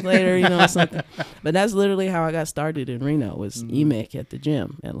choruses later, you know, something. But that's literally how I got started in Reno, was Emick at the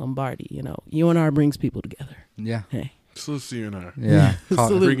gym at Lombardi. You know, UNR brings people together. Yeah. Hey. Salute to you and I. Yeah.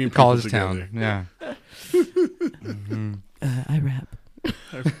 Salute. Bringing people College together. town. Yeah. I rap.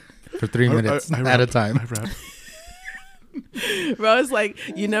 For 3 minutes I at rap. a time. I rap. Bro, it's like,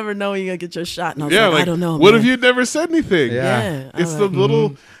 you never know when you're going to get your shot. And I was Yeah, like, like I don't know, what man. if you'd never said anything? Yeah. Yeah. It's I'm the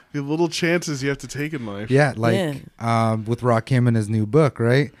like, little chances you have to take in life. Yeah, like with Rakim and his new book,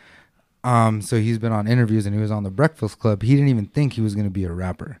 right? So he's been on interviews, and he was on the Breakfast Club. He didn't even think he was going to be a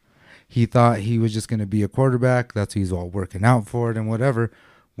rapper. He thought he was just going to be a quarterback. That's what he's all working out for it and whatever.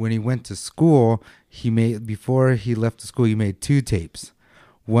 When he went to school, before he left the school, he made 2 tapes.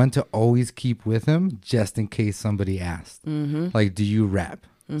 One to always keep with him, just in case somebody asked. Like, do you rap?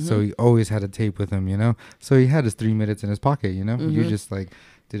 So he always had a tape with him, you know? So he had his 3 minutes in his pocket, you know? You just like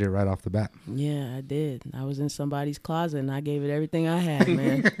did it right off the bat. Yeah, I did. I was in somebody's closet and I gave it everything I had,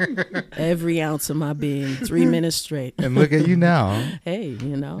 man. Every ounce of my being, 3 minutes straight. And look at you now. Hey,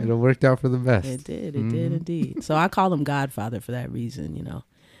 you know. It worked out for the best. It did. It did indeed. So I call him Godfather for that reason, you know.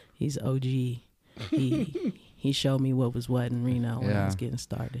 He's OG. He showed me what was what in Reno when I was getting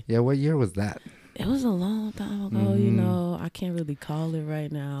started. Yeah, what year was that? It was a long time ago, you know. I can't really call it right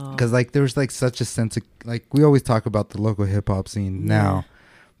now. Because, like, there was, like, such a sense of, like, we always talk about the local hip-hop scene now.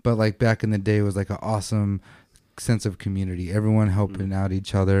 But, like, back in the day, it was, like, an awesome sense of community. Everyone helping out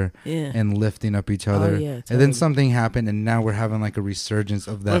each other and lifting up each other. Totally. And then something happened, and now we're having, like, a resurgence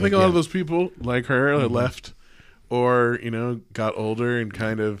of that. I think a lot of those people, like her, left or, you know, got older and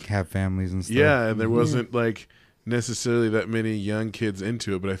kind of... have families and stuff. Yeah, and there wasn't, like... necessarily that many young kids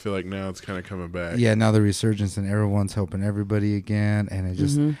into it, but I feel like now it's kind of coming back. Yeah, now the resurgence and everyone's helping everybody again, and it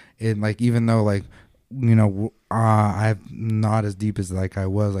just it like, even though, like, you know, I'm not as deep as like I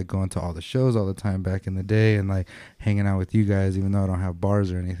was, like, going to all the shows all the time back in the day and like hanging out with you guys, even though I don't have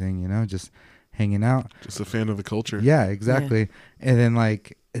bars or anything, you know, just hanging out. Just a fan of the culture. Yeah, exactly. And then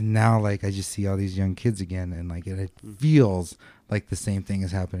like, and now like I just see all these young kids again, and like it feels like the same thing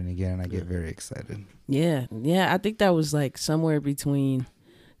is happening again, and I get very excited. Yeah. I think that was like somewhere between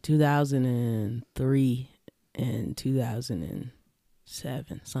 2003 and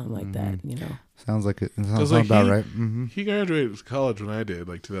 2007, something like that. You know, sounds like it. Sounds like about right. He graduated college when I did,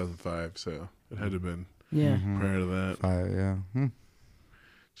 like 2005, so it had to have been prior to that.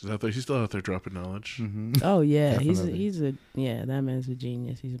 She's out there. She's still out there dropping knowledge. Oh yeah, Definitely. that man's a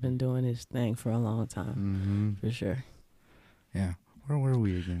genius. He's been doing his thing for a long time, for sure. Yeah. Where were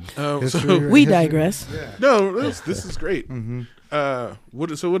we again? We digress. No, this is great.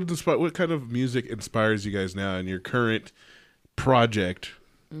 What kind of music inspires you guys now in your current project?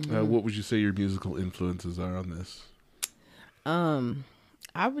 What would you say your musical influences are on this?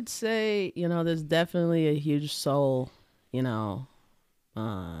 I would say, you know, there's definitely a huge soul, you know,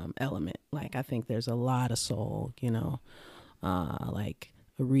 element. Like, I think there's a lot of soul, you know, like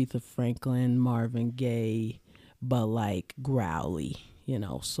Aretha Franklin, Marvin Gaye, but like growly, you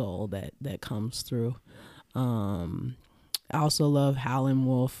know, soul that comes through. I also love Howlin'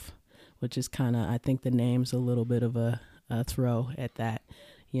 Wolf, which is kind of, I think the name's a little bit of a throw at that,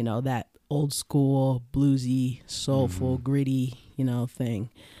 you know, that old school, bluesy, soulful, gritty, you know,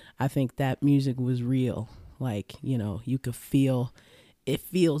 thing. I think that music was real. Like, you know, you could feel, it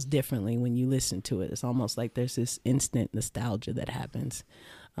feels differently when you listen to it. It's almost like there's this instant nostalgia that happens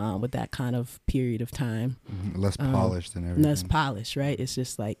with that kind of period of time. Less polished and everything. Less polished, right? It's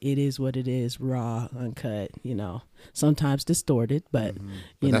just like, it is what it is, raw, uncut, you know, sometimes distorted, but,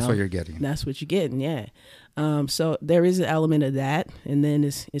 you that's know, what you're getting. That's what you're getting, yeah. So there is an element of that, and then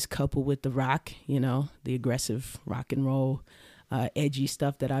it's coupled with the rock, you know, the aggressive rock and roll, edgy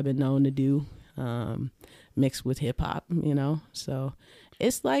stuff that I've been known to do, mixed with hip hop, you know. So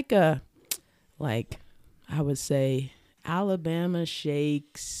it's like I would say, Alabama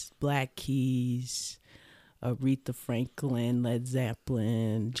Shakes, Black Keys, Aretha Franklin, Led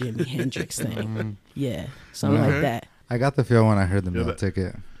Zeppelin, Jimi Hendrix thing. Yeah, something like that. I got the feel when I heard the Meal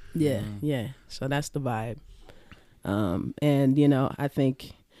Ticket. Yeah. So that's the vibe. And, you know, I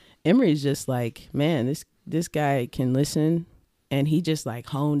think Emery's just like, man, this guy can listen, and he just like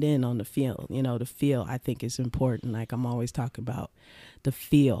honed in on the feel. You know, the feel I think is important. Like, I'm always talking about the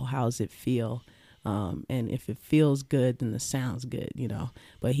feel. How's it feel? And if it feels good, then the sound's good, you know.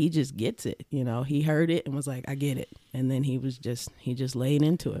 But he just gets it, you know. He heard it and was like, I get it. And then he just laid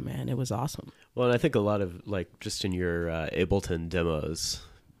into it, man. It was awesome. Well, and I think a lot of, like, just in your Ableton demos,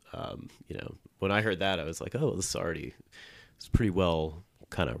 you know, when I heard that, I was like, oh, this already is pretty well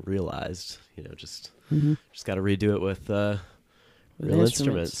kind of realized, you know, just got to redo it with real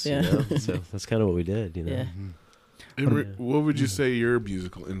instruments, yeah. you know? So that's kind of what we did, you know. Yeah. What would you say your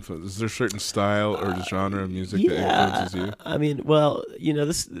musical influence? Is there a certain style or genre of music that influences you? I mean, well, you know,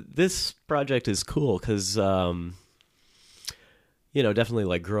 this project is cool because, you know, definitely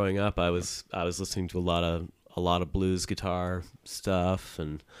like growing up, I was listening to a lot of blues guitar stuff,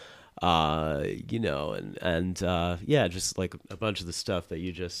 and you know, and yeah, just like a bunch of the stuff that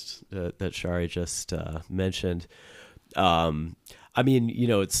you just that Shari just mentioned. I mean, you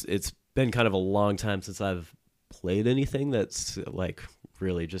know, it's been kind of a long time since I've played anything that's like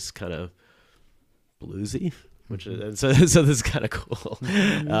really just kind of bluesy, which is, so this is kind of cool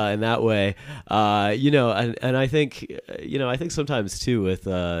in that way, you know, and I think, you know, I think sometimes too with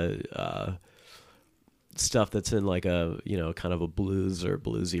stuff that's in like a, you know, kind of a blues or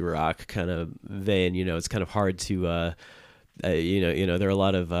bluesy rock kind of vein, you know, it's kind of hard to there are a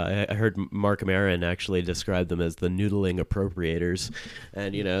lot of. I heard Mark Maron actually describe them as the noodling appropriators,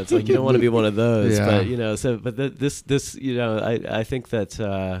 and it's like you don't want to be one of those. Yeah. But this I think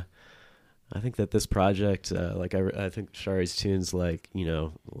that. I think that this project, I think Shari's tunes,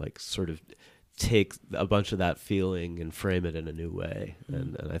 sort of take a bunch of that feeling and frame it in a new way,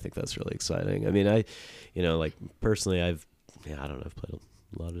 and I think that's really exciting. I mean, personally, I've played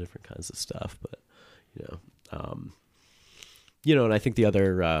a lot of different kinds of stuff, but and I think the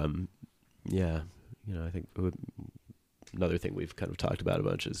other, I think another thing we've kind of talked about a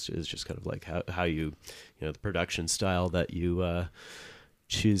bunch is just kind of like how you, the production style that you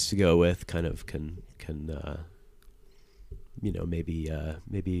choose to go with kind of can maybe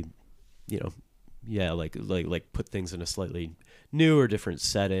put things in a slightly new or different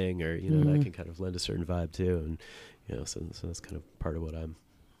setting, or that can kind of lend a certain vibe too, and so that's kind of part of what I'm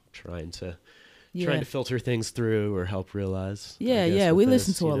trying to filter things through or help realize. We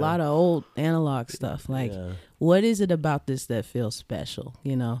listen to a lot of old analog stuff. What is it about this that feels special?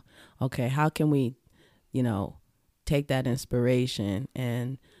 Okay, how can we take that inspiration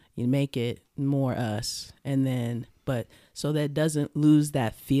and you make it more us, and then but so that doesn't lose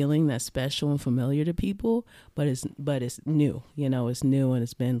that feeling that's special and familiar to people, but it's new, it's new, and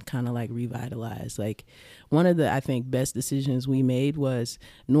it's been kind of like revitalized. Like one of the, I think, best decisions we made was,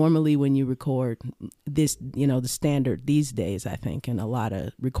 normally when you record this, the standard these days, I think, in a lot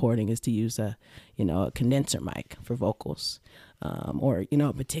of recording is to use a condenser mic for vocals. Or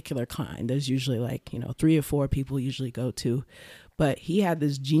a particular kind. There's usually 3 or 4 people usually go to, but he had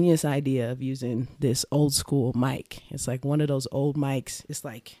this genius idea of using this old school mic. It's like one of those old mics. It's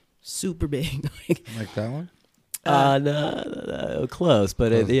like super big. Like that one? No, close,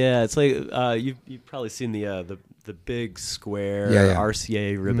 but it's like you've probably seen the big square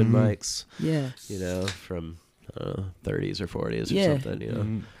RCA ribbon mics. Yeah. From 30s or 40s or something.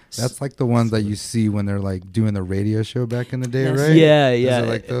 Mm-hmm. That's like the ones that you see when they're like doing the radio show back in the day, Yes. right? Yeah. Is it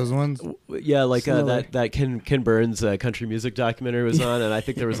like those ones? Yeah, that Ken Burns country music documentary was on, and I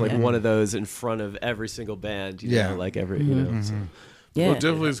think there was one of those in front of every single band. Every So. Yeah. Well, it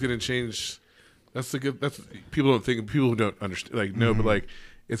definitely is going to change. That's people who don't understand, but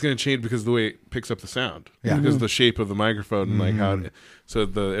it's going to change because of the way it picks up the sound. Yeah. Because of the shape of the microphone and how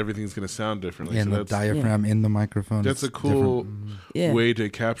everything's going to sound differently. And the diaphragm in the microphone. That's a cool way to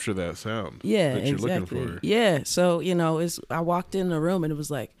capture that sound that you're looking for. Yeah. So, I walked in the room and it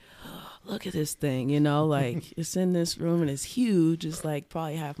was like, oh, look at this thing, it's in this room and it's huge. It's like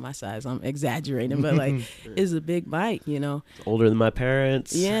probably half my size. I'm exaggerating, but it's a big mic, It's older than my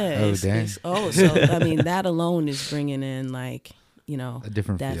parents. Yeah. Oh, dang. So, I mean, that alone is bringing in a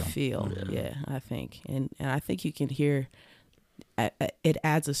different that feel. Yeah, I think. And I think you can hear it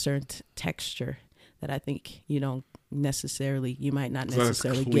adds a certain texture that I think you might not It's necessarily not as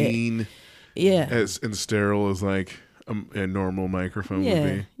clean and sterile as a normal microphone would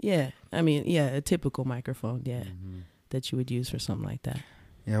be. Yeah. I mean, a typical microphone, that you would use for something like that.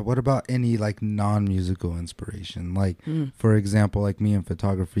 Yeah, what about any non-musical inspiration? For example, me in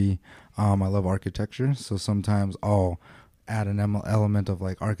photography, I love architecture, so sometimes I'll add an element of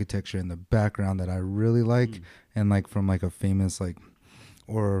architecture in the background that I really like, and from a famous a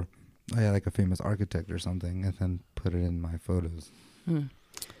famous architect or something, and then put it in my photos.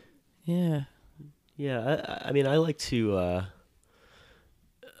 Yeah. I mean, I like to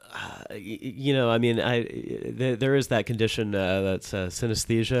there is that condition that's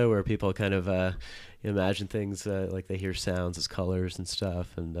synesthesia, where people kind of imagine things like they hear sounds as colors and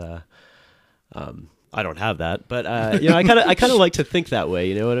stuff, and I don't have that, but I kind of like to think that way.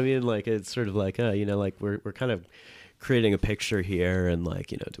 You know what I mean? It's sort of we're kind of creating a picture here, and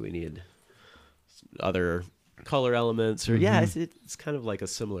do we need other color elements, or it's kind of like a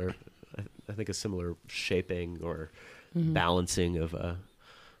similar shaping or balancing of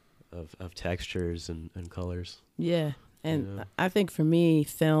textures and colors. Yeah, and I think for me,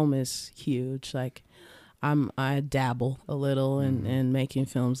 film is huge. I dabble a little in making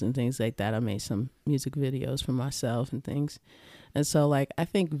films and things like that. I made some music videos for myself and things. And so I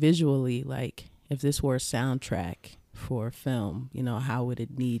think visually, if this were a soundtrack for a film, how would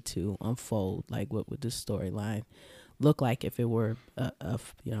it need to unfold? What would the storyline look like if it were a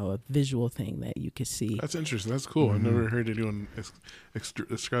visual thing that you could see? That's interesting. That's cool. I've never heard anyone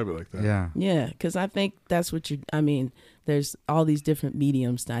describe it like that. Yeah, because I think that's what there's all these different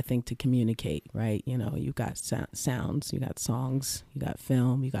mediums I think to communicate, right? You've got sounds, you got songs, you got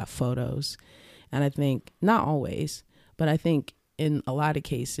film, you got photos, and I think not always, but I think in a lot of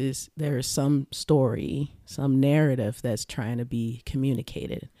cases there is some story, some narrative that's trying to be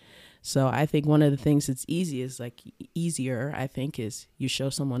communicated. So I think one of the things that's easier, I think, is you show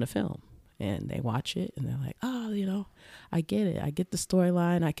someone a film and they watch it and they're like, oh, I get it. I get the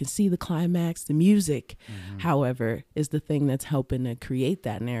storyline. I can see the climax. The music, however, is the thing that's helping to create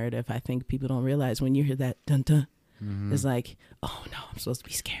that narrative. I think people don't realize when you hear that dun dun, it's like, oh no, I'm supposed to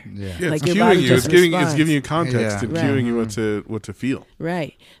be scared. Yeah, like it's your body cueing you. just It's giving responds. you context and Right. cueing you what to feel.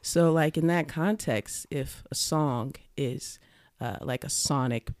 Right. So like in that context, if a song is like a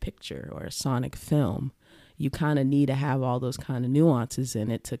sonic picture or a sonic film, you kind of need to have all those kind of nuances in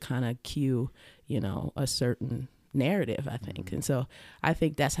it to kind of cue, a certain narrative, I think. And so I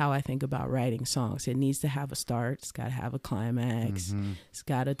think that's how I think about writing songs. It needs to have a start. It's got to have a climax. It's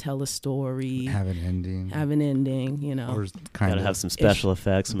got to tell a story. Have an ending. Or kind Gotta of have some special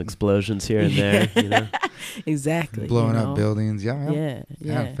effects, some explosions here and there. Exactly. blowing up buildings. Yeah,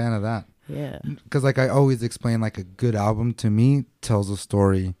 Yeah. I'm a fan of that. Yeah. Because like I always explain, like a good album to me tells a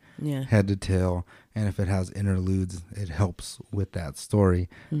story Yeah. head to tail, and if it has interludes, it helps with that story.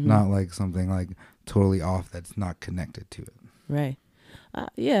 Not like something like totally off that's not connected to it. Right.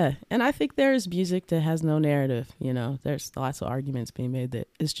 Yeah. And I think there is music that has no narrative. There's lots of arguments being made that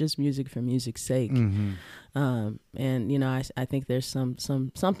it's just music for music's sake. And, I think there's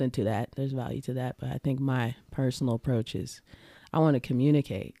something to that. There's value to that. But I think my personal approach is I want to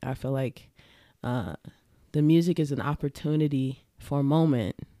communicate. I feel like the music is an opportunity for a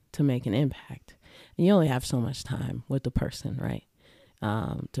moment to make an impact. And you only have so much time with the person, right,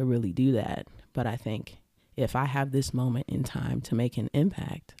 to really do that. But I think if I have this moment in time to make an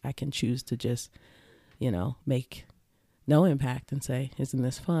impact, I can choose to just, make no impact and say, isn't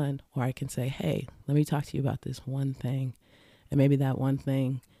this fun? Or I can say, hey, let me talk to you about this one thing. And maybe that one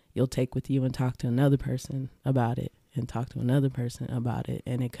thing you'll take with you and talk to another person about it and talk to another person about it.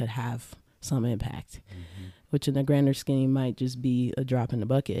 And it could have some impact, which in the grander scheme might just be a drop in the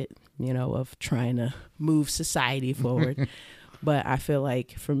bucket, of trying to move society forward. But I feel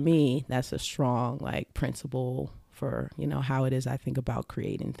like for me, that's a strong principle for, how it is I think about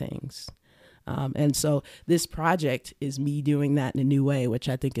creating things. And so this project is me doing that in a new way, which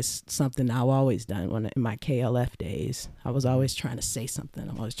I think is something I've always done in my KLF days. I was always trying to say something.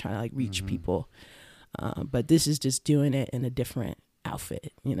 I'm always trying to reach people. But this is just doing it in a different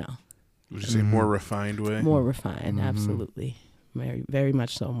outfit, Would you say more refined way? More refined, absolutely. Very, very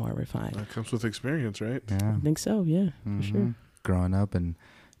much so more refined. That comes with experience, right? Yeah. I think so, yeah, for sure. Growing up and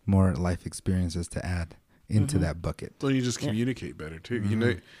more life experiences to add into that bucket. Well, you just communicate better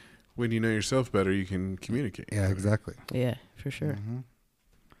too. When you know yourself better, you can communicate. Yeah, better. exactly. Yeah, for sure.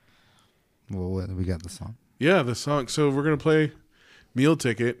 Well, we got the song. Yeah, the song. So we're gonna play "Meal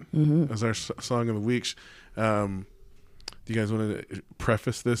Ticket" as our song of the week. Do you guys want to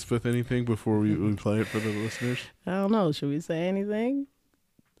preface this with anything before we play it for the listeners? I don't know. Should we say anything?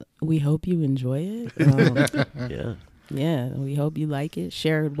 We hope you enjoy it. Yeah. Yeah, we hope you like it.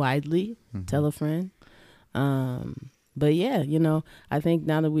 Share it widely. Tell a friend. But yeah, I think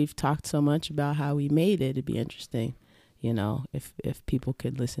now that we've talked so much about how we made it, it'd be interesting, if people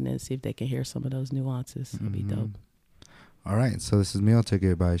could listen and see if they can hear some of those nuances. It'd be dope. All right, so this is Meal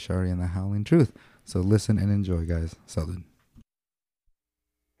Ticket by Shari and the Howling Truth. So listen and enjoy, guys. Salud.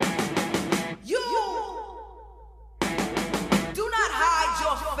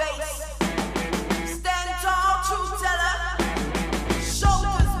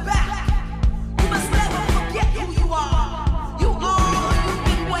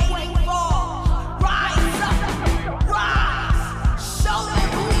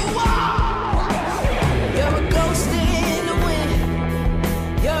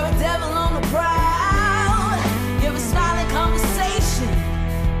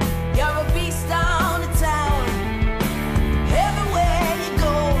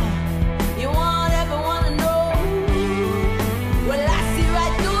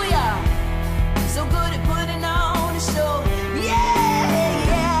 Yeah.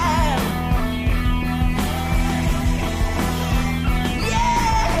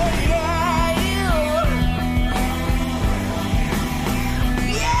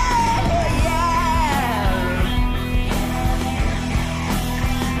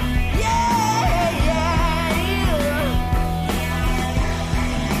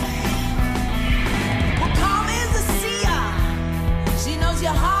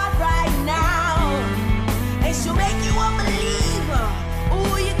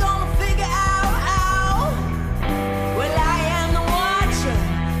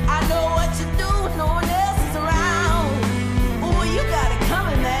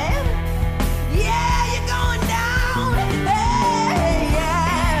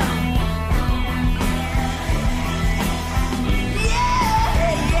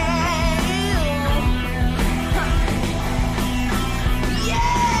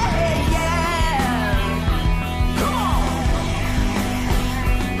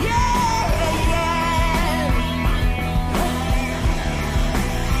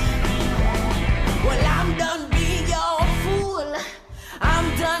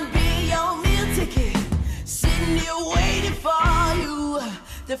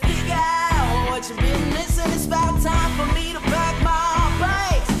 to figure out what you've been missing. It's about time for me to pack my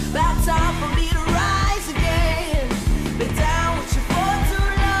bags. About time for me to rise again. Been down with you for too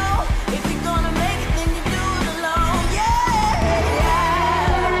long. If you're gonna make it, then you do it alone.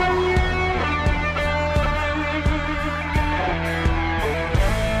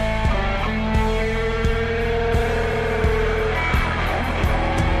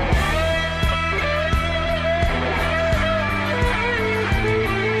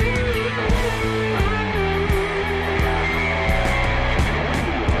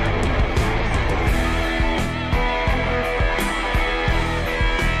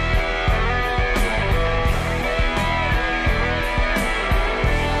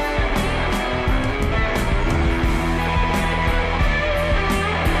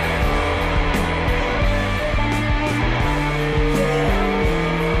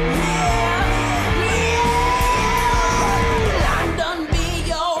 I'm done being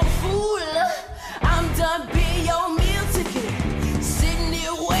your fool. I'm done being your meal ticket. Sitting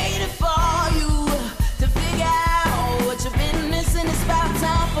here waiting for you to figure out what you've been missing. It's about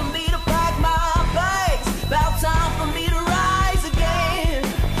time for me to pack my bags. About time for me to rise again.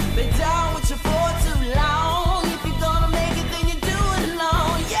 Been down with you for too long. If you're gonna make it, then you do it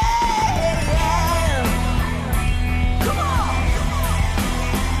alone. Yeah. Come on.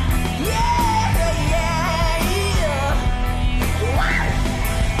 Yeah.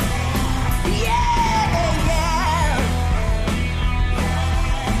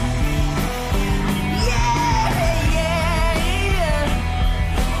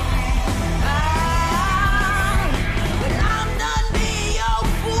 I'm done being your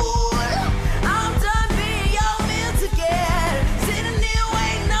fool. I'm done being your meal ticket. Sitting here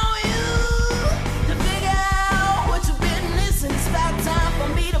waiting on you to figure out what you've been missing. It's about time for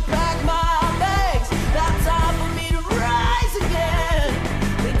me to pack my bags. About time for me to rise again.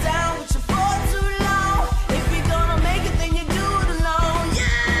 Been down with you for too long. If you're gonna make it, then you do it alone.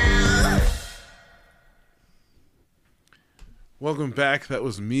 Yeah. Welcome back. That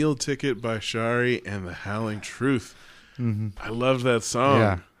was Meal Ticket by Shari and the Howling Truth. I loved that song.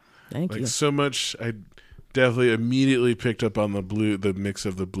 Yeah. Thank you. Like so much. I definitely immediately picked up on the mix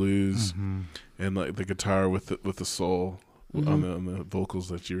of the blues and like the guitar with the soul on the vocals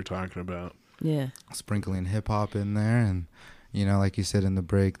that you were talking about. Yeah. Sprinkling hip hop in there, and you know, like you said in the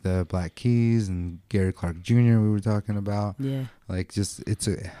break, the Black Keys and Gary Clark Jr. we were talking about. Yeah. Like, just it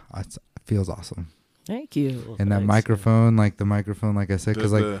feels awesome. Thank you. And that Thanks. microphone, like I said,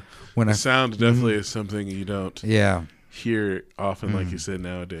 because like when the I sound definitely is something you don't yeah. hear often, like you said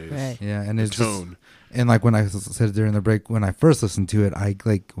nowadays. Right. Yeah, and The it's just, tone. and like when I said during the break, when I first listened to it, I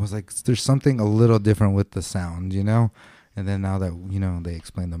was like, there's something a little different with the sound, you know. And then now that they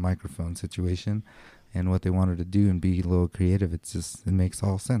explained the microphone situation and what they wanted to do and be a little creative, it makes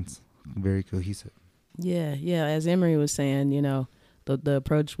all sense. Very cohesive. Yeah. As Emery was saying, the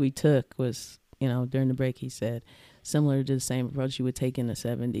approach we took was, during the break, he said, similar to the same approach you would take in the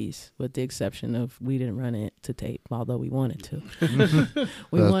 70s, with the exception of we didn't run it to tape, although we wanted to.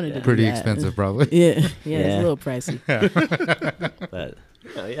 We That's wanted to do pretty that. expensive, probably. Yeah, it's Yeah. a little pricey. But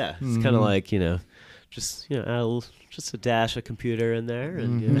it's kind of like just add just a dash of computer in there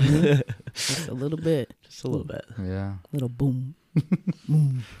and Just a little bit, just a little bit. Yeah, little boom.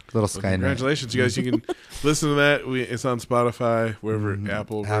 little Well, Skynet. congratulations, you guys! You can listen to that. It's on Spotify, wherever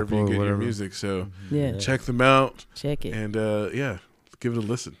Apple, Apple, wherever you get your whatever. music. So Yeah, check them out check it. and give it a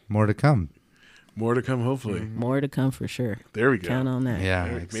listen. More to come. More to come, hopefully. More to come for sure. There we go. Count on that. Yeah,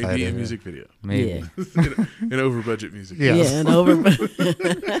 Maybe excited. a music video, Maybe. an over budget music. Yeah. Yeah, and over.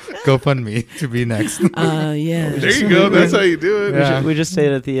 GoFundMe to be next. Yeah. There you go. That's how you do it. Yeah. We just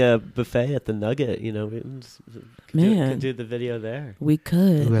stayed at the buffet at the Nugget. We Man. could do the video there. We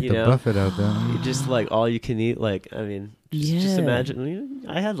could. Who at You the know? buffet out there? You just like all you can eat. Just Yeah. imagine.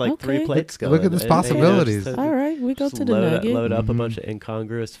 I had like Okay. 3 plates going. Look at these And, possibilities. just All right, we go just to the load Nugget. Load up a Mhm. bunch of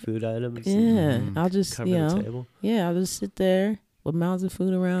incongruous food items. Yeah, and I'll just cover the table. I'll just sit there with mounds of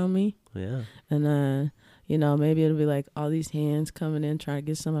food around me, Yeah. and maybe it'll be like all these hands coming in trying to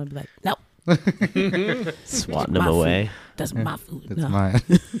get some. I'll be like, no, Swatting my them food. away. that's my food. It's No, mine.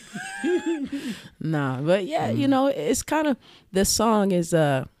 nah, but yeah, it's kind of the song is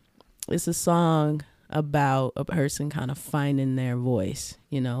it's a song about a person kind of finding their voice.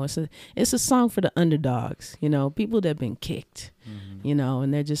 It's a song for the underdogs. People that've been kicked.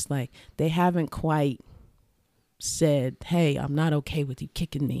 And they're just like they haven't quite said, "Hey, I'm not okay with you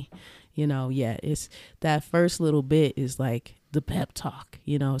kicking me." It's that first little bit is like the pep talk.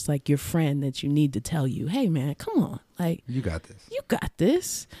 It's like your friend that you need to tell you, "Hey, man, come on, like." You got this. You got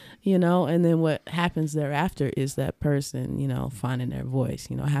this. you know, and then what happens thereafter is that person, you know, finding their voice,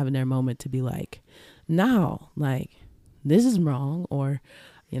 you know, having their moment to be like, no, like, this is wrong, or,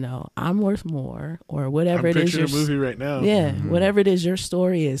 you know, I'm worth more, or whatever I'm it is. picturing a movie right now. Yeah, whatever it is your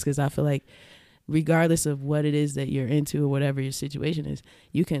story is, because I feel like regardless of what it is that you're into or whatever your situation is,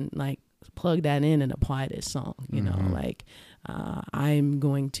 you can like plug that in and apply this song, you know, like I'm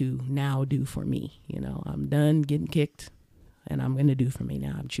going to now do for me, you know, I'm done getting kicked and I'm going to do for me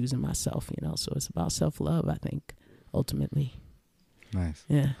now. I'm choosing myself, you know, so it's about self-love, I think, ultimately. Nice.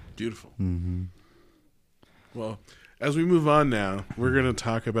 Yeah. Beautiful. Mm-hmm. Well, as we move on now, we're going to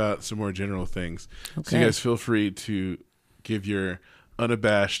talk about some more general things. So Okay. you guys feel free to give your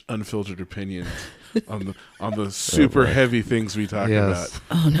unabashed, unfiltered opinions on the super heavy things we talk Yes.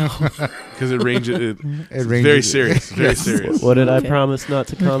 about, Oh, no. because it ranges. It's ranges. very serious. Very serious. What did I Okay. promise not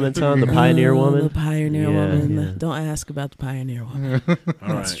to comment on? The Pioneer The Woman? Pioneer Yeah, Woman. yeah. Don't ask about the Pioneer Woman. All Got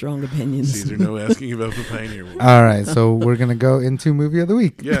right. strong opinions. Caesar, no asking about the Pioneer Woman. All right, so we're gonna go into movie of the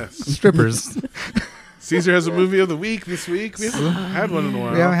week. Yes. Strippers. Caesar has a movie of the week this week. We haven't had one in a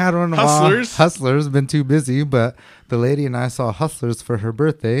while. We haven't had one in a Hustlers. while. Hustlers been too busy, but the lady and I saw Hustlers for her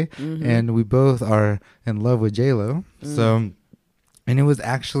birthday, and we both are in love with J-Lo. So, and it was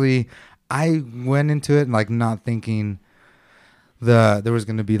actually, I went into it like not thinking there was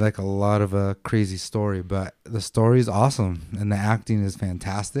going to be like a lot of a crazy story, but the story is awesome and the acting is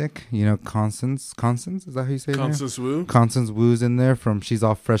fantastic. You know, Constance, is that how you say it? Constance Wu. Constance Wu's in there she's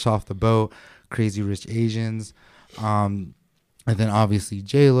all fresh off the boat, Crazy Rich Asians. And then obviously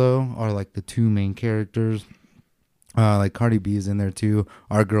J-Lo are like the two main characters. Like Cardi B is in there too.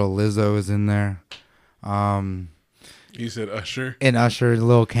 Our girl Lizzo is in there. You said Usher. And Usher, a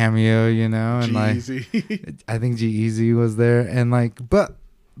little cameo, you know, and like G-Eazy. I think G-Eazy was there, and like, but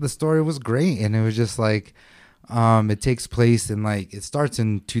the story was great, and it was just like, it takes place in like, it starts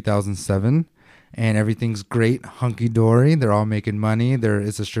in 2007, and everything's great, hunky dory. They're all making money.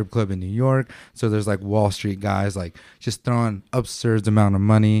 It's a strip club in New York, so there's like Wall Street guys like just throwing absurd amount of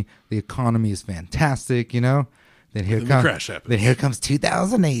money. The economy is fantastic, you know. Then Then the crash happens. Then here comes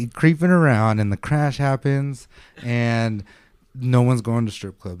 2008 creeping around, and the crash happens, and no one's going to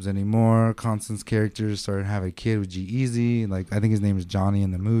strip clubs anymore. Constance's characters started having a kid with G-Eazy. Like, I think his name is Johnny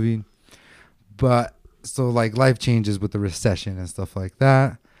in the movie. But so like life changes with the recession and stuff like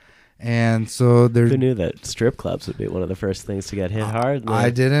that. And so they're Who knew that strip clubs would be one of the first things to get hit hard? I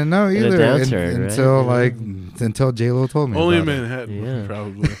didn't know in a either downturn, right? until Yeah. like until J-Lo told me. Only in about it. Manhattan, Yeah.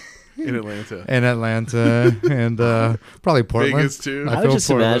 probably. In Atlanta. In Atlanta and probably Portland. Vegas, too. I I would feel just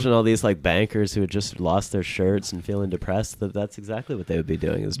Portland. imagine all these like bankers who had just lost their shirts and feeling depressed. That's exactly what they would be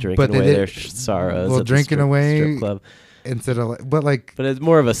doing, is drinking But they away did- their sorrows. well, at the drinking strip away- club. Instead of like, but like But it's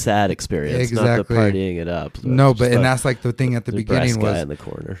more of a sad experience, not Exactly. the partying it up. So no, it's but just and the that's like the thing at the depressed beginning guy was in the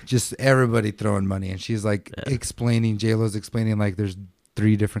corner. just everybody throwing money, and she's like Yeah. explaining, J-Lo's explaining like there's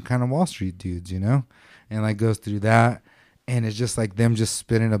 3 different kind of Wall Street dudes, you know, and like goes through that, and it's just like them just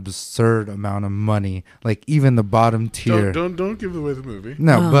spending absurd amount of money, like even the bottom tier. Don't give away the movie.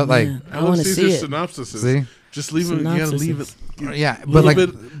 No, Oh, but like man. I All want of to see Caesar's it. synopsis. see, Just leave it. You gotta leave it. yeah, but little like,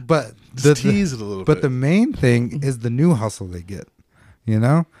 bit- but Just tease it a little but bit. the main thing is the new hustle they get, you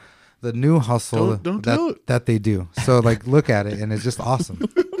know, the new hustle Don't tell it. that they do. So like, look at it, and it's just awesome.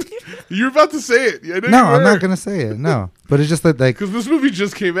 You're about to say it. I know No, I'm not gonna say it. No, but it's just that like, Because this movie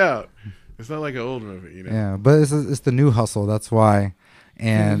just came out. It's not like an old movie, you know. yeah, but it's the new hustle. That's why,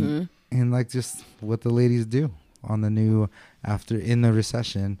 and like just what the ladies do on the new after in the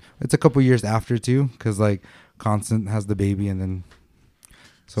recession. It's a couple years after too, because like Constant has the baby, and then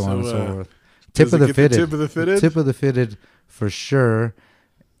so on and so forth. Does Tip of it the get fitted. Tip of the fitted. Tip of the fitted for sure,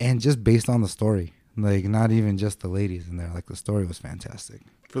 and just based on the story, like not even just the ladies in there. Like the story was fantastic.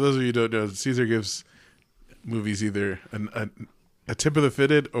 For those of you who don't know, Caesar gives movies either a tip of the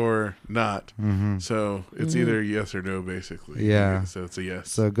fitted or not. Mm-hmm. So it's either yes or no, basically. Yeah. So it's a yes.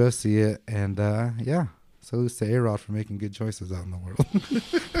 So go see it, and yeah. Salute to A-Rod for making good choices out in the world.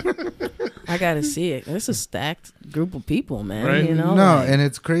 I gotta see it. It's a stacked group of people, man. Right? You know, No, like- and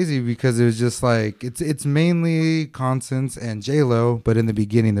it's crazy because it was just like it's mainly Constance and J-Lo, but in the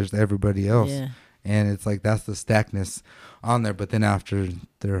beginning there's everybody else, yeah, and it's like that's the stackness on there. But then after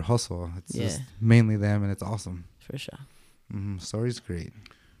their hustle, it's Yeah. just mainly them, and it's awesome. for sure. Story's great.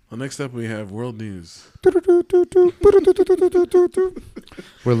 Well, next up we have world news.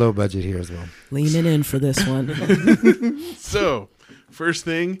 We're low budget here as well. Leaning in for this one. So, first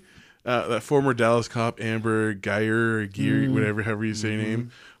thing, that former Dallas cop Amber Geyer, however you say her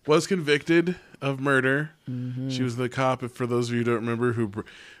name, was convicted of murder. She was the cop, for those of you who don't remember, who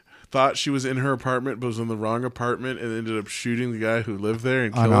thought she was in her apartment, but was in the wrong apartment, and ended up shooting the guy who lived there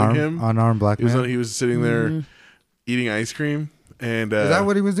and killing him. Unarmed black man. He was sitting there eating ice cream, and Is that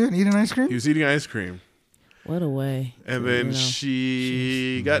what he was doing? Eating ice cream? he was eating ice cream. What a way. And then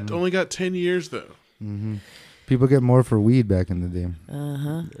she only got 10 years though. Mm-hmm. People get more for weed back in the day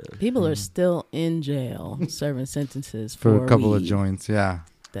People are still in jail serving sentences for a couple weed. of joints. Yeah.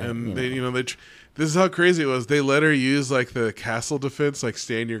 And this is how crazy it was. They let her use like the castle defense, like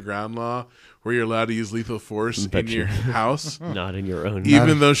stand your ground law, where you're allowed to use lethal force in your house, Not in your own.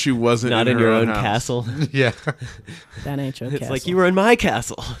 even though she wasn't Not in her your own house. castle. Yeah. That ain't your It's castle. like you were in my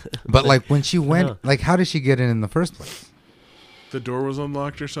castle. But like when she went, Uh-huh. like how did she get in the first place? The door was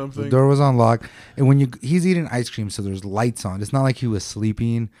unlocked or something. The door was unlocked, and when he's eating ice cream, so there's lights on. It's not like he was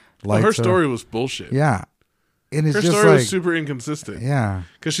sleeping. Well, Lights her are- story was bullshit. Yeah. And it's Her just story like was super inconsistent. yeah.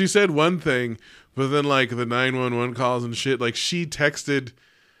 Because she said one thing, but then like the 911 calls and shit, like she texted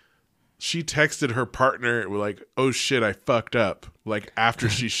her partner like, "Oh shit, I fucked up." Like after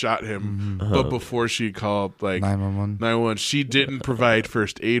she shot him, but before she called like 911. 911, she didn't provide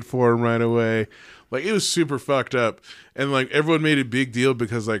first aid for him right away. Like it was super fucked up, and like everyone made a big deal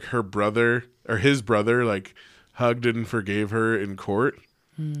because like his brother like hugged and forgave her in court.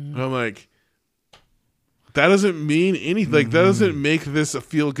 And I'm like, that doesn't mean anything. Like that doesn't make this a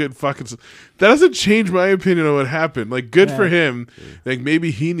feel good fucking. That doesn't change my opinion on what happened. Like good for him. Like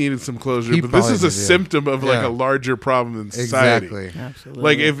maybe he needed some closure, He but this probably is a did, yeah. symptom of like Yeah. a larger problem in society. Exactly. Absolutely.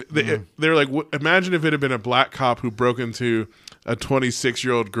 Like if they're like, imagine if it had been a black cop who broke into a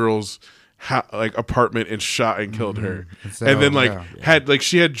 26-year-old girl's like apartment and shot and killed her, So, and then like yeah. had like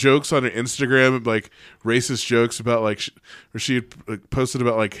she had jokes on her Instagram, like racist jokes about like where she had like, posted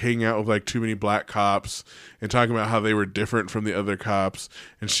about like hanging out with like too many black cops and talking about how they were different from the other cops,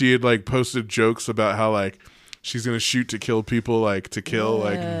 and she had like posted jokes about how like she's gonna shoot to kill people, like to kill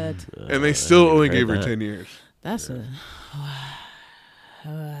like, and they still only gave her 10 years. That's a.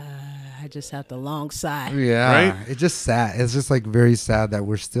 I just have the long sigh. Yeah. Right? It's just sad. It's just like very sad that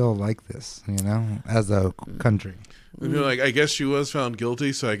we're still like this, as a country. And you're like, I guess she was found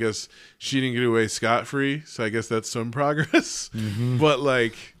guilty, so I guess she didn't get away scot-free, so I guess that's some progress. But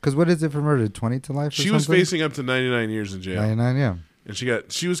like, Because what is it for murder? 20 to life? Or she was something? facing up to 99 years in jail, 99, yeah.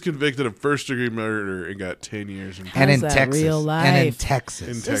 and she was convicted of first-degree murder and got 10 years in jail. And in How's that Texas. real And in life? Texas.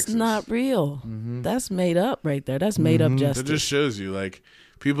 In That's Texas. not real. That's made up right there. That's made up That justice. just shows you, like,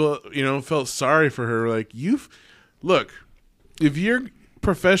 people, felt sorry for her. Like, look, if your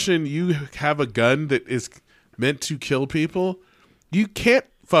profession, you have a gun that is meant to kill people, you can't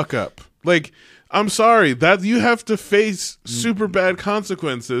fuck up. Like, I'm sorry that you have to face super bad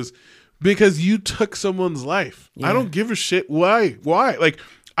consequences because you took someone's life. I don't give a shit why. Like,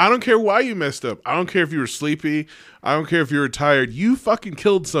 I don't care why you messed up. I don't care if you were sleepy. I don't care if you were tired. You fucking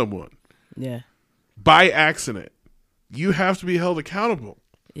killed someone Yeah. by accident. You have to be held accountable.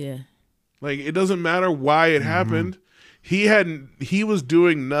 Yeah. Like, it doesn't matter why it happened. He was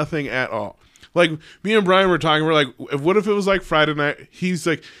doing nothing at all. Like, me and Brian were talking, we're like, what if it was like Friday night? He's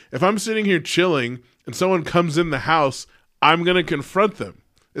like, if I'm sitting here chilling and someone comes in the house, I'm going to confront them,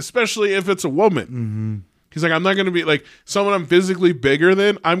 especially if it's a woman. He's like, I'm not going to be like someone I'm physically bigger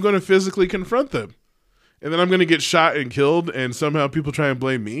than. I'm going to physically confront them. And then I'm going to get shot and killed, and somehow people try and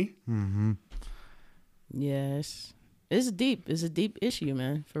blame me. Yes. It's deep. It's a deep issue,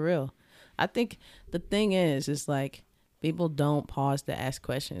 man. For real. I think the thing is like people don't pause to ask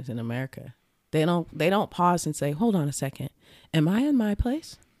questions in America. They don't pause and say, hold on a second. Am I in my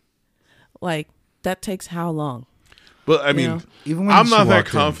place? Like, that takes how long? But I mean, know? Even when I'm she not that walked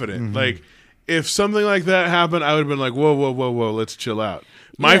in. confident. Like, if something like that happened, I would have been like, whoa, let's chill out.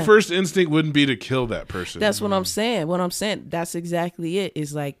 My Yeah. first instinct wouldn't be to kill that person. That's what I'm saying. What I'm saying, that's exactly it.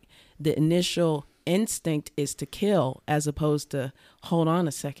 Is like the initial instinct is to kill as opposed to, hold on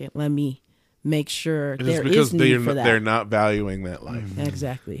a second, let me make sure And there it's because is need for that. they're not valuing that life.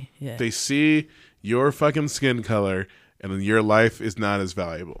 Exactly. Yeah. They see your fucking skin color, and then your life is not as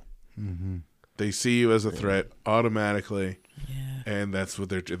valuable. They see you as a threat automatically, and that's what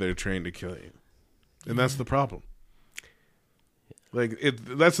they're trained to kill you, and that's the problem. Like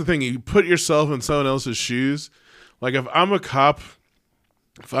that's the thing. You put yourself in someone else's shoes. Like if I'm a cop,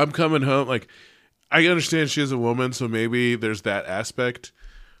 if I'm coming home, like I understand she's a woman, so maybe there's that aspect,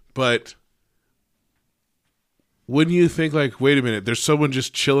 but wouldn't you think like, wait a minute, there's someone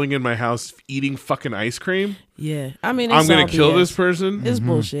just chilling in my house eating fucking ice cream? Yeah. I mean, I'm it's gonna all kill BS. this person. It's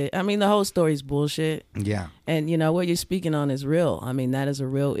bullshit. I mean, the whole story's bullshit. Yeah. And what you're speaking on is real. I mean, that is a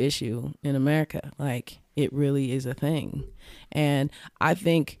real issue in America. Like, it really is a thing. And I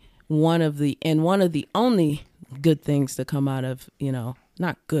think one of the only good things to come out of,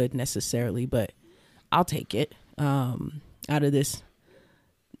 not good necessarily, but I'll take it out of this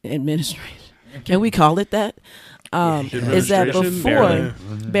administration. Can we call it that? Is that Administration?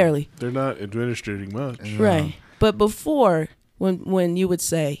 before barely. They're not administrating much. Right. But before, when you would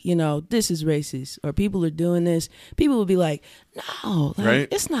say, you know, this is racist or people are doing this, people would be like, no, like, Right.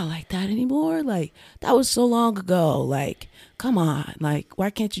 it's not like that anymore. Like, that was so long ago. Like, come on. Like, why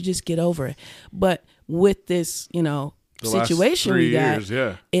can't you just get over it? But with this, you know, The last situation 3 we got, years,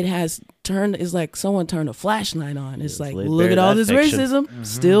 yeah. it has turned, it's like someone turned a flashlight on. It's like, laid look bare at all that this fiction. racism,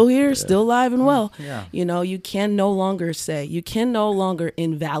 still here, still alive and well. Yeah. You know, you can no longer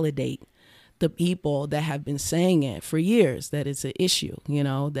invalidate the people that have been saying it for years that it's an issue, you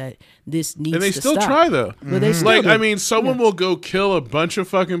know, that this needs to And they still stop. try though. But they still Like, do. I mean, someone will go kill a bunch of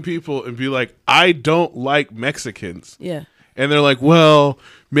fucking people and be like, I don't like Mexicans. Yeah. And they're like, well,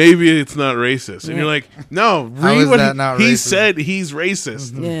 maybe it's not racist. And Yeah. you're like, no, How read is what that not he racist? said he's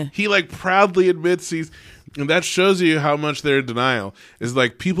racist. Yeah. He like proudly admits he's, and that shows you how much they're in denial. Is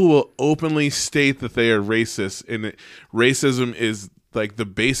like people will openly state that they are racist, and racism is like the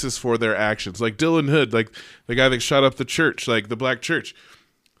basis for their actions. Like Dylan Hood, like the guy that shot up the church, like the black church,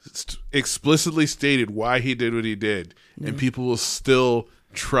 explicitly stated why he did what he did, and people will still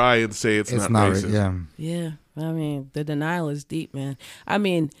try and say it's not racist. Yeah. Yeah. I mean, the denial is deep, man. I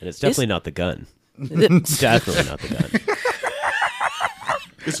mean, And it's definitely not the gun. It's definitely not the gun.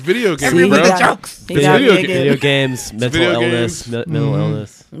 It's video games, See, he bro. got- he got me video again. Video games, mental video illness, games. mental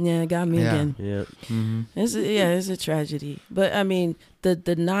illness. Yeah, it got me Yeah. again. Yeah. It's a tragedy. But I mean, the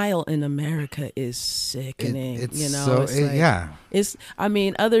denial in America is sickening. It's you know, so it's like, yeah. It's. I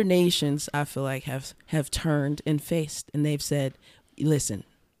mean, other nations I feel like have turned and faced, and they've said, "Listen,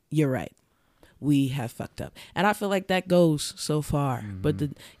 you're right. We have fucked up." And I feel like that goes so far. But the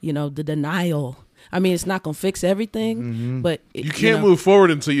denial. I mean, it's not gonna fix everything, but You can't move forward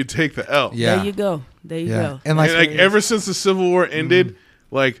until you take the L. Yeah. There you go. There you Yeah. go. And like- And like ever since the Civil War ended,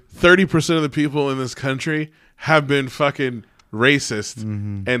 like 30% of the people in this country have been fucking racist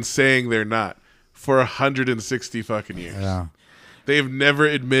and saying they're not for 160 fucking years. Yeah. They've never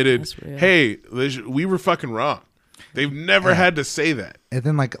admitted, That's real. hey, we were fucking wrong. They've never had to say that. And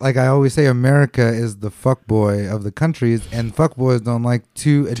then like I always say, America is the fuckboy of the countries, and fuckboys don't like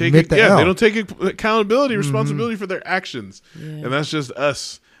to admit the L. They don't take accountability, responsibility for their actions. Yeah. And that's just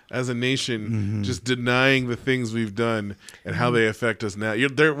us as a nation just denying the things we've done and how they affect us now.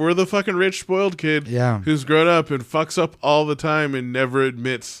 We're the fucking rich, spoiled kid Yeah. who's grown up and fucks up all the time and never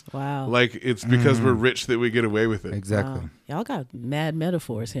admits Wow. like it's because we're rich that we get away with it. Exactly. Wow. Y'all got mad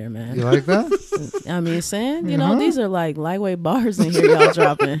metaphors here, man. You like that? I mean, saying, you know, these are like lightweight bars in here y'all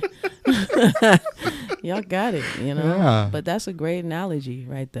dropping. Y'all got it, you know. Yeah. But that's a great analogy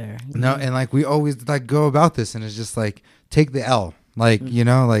right there. No, and like we always like go about this, and it's just like take the L. Like you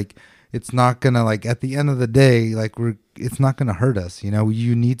know, like it's not gonna like at the end of the day, like it's not gonna hurt us. You know,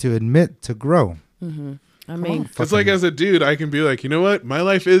 you need to admit to grow. I mean, It's like as a dude, I can be like, you know what? My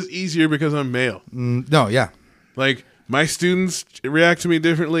life is easier because I'm male. No, yeah, Like my students react to me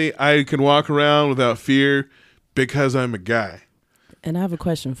differently. I can walk around without fear because I'm a guy. and I have a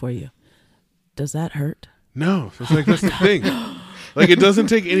question for you. Does that hurt? No, it's like that's the thing. Like it doesn't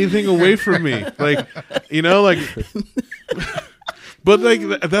take anything away from me. Like you know, like. But like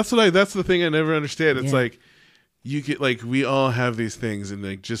that's the thing I never understand. It's Yeah. like you get like we all have these things, and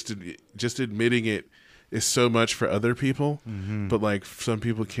like just admitting it is so much for other people. But like some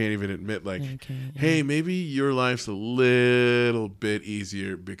people can't even admit like, Okay, yeah. hey, maybe your life's a little bit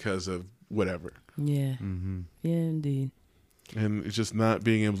easier because of whatever. Yeah. Yeah, indeed. And it's just not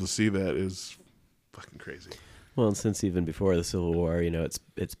being able to see that is fucking crazy. Well, and since even before the Civil War, you know,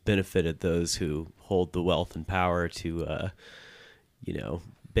 it's benefited those who hold the wealth and power to, you know,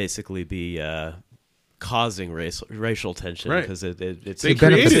 basically be causing racial tension Right. because it They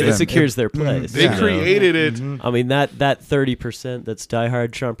created it them. secures their place. They Yeah. you know? created it. I mean that 30% that's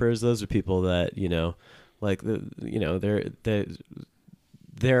diehard Trumpers, those are people that you know, like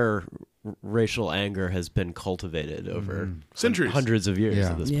their racial anger has been cultivated over Centuries. hundreds of years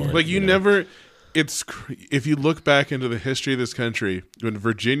Yeah. at this Yeah. point. Like you know? never. If you look back into the history of this country, when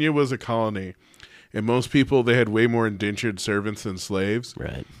Virginia was a colony, and most people they had way more indentured servants than slaves.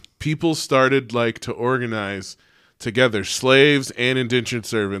 right. People started like to organize together. Slaves and indentured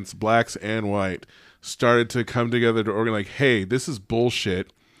servants, blacks and white, started to come together to organize. Like, hey, this is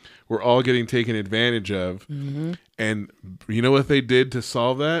bullshit. We're all getting taken advantage of. And you know what they did to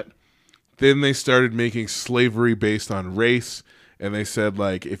solve that? Then they started making slavery based on race. And they said,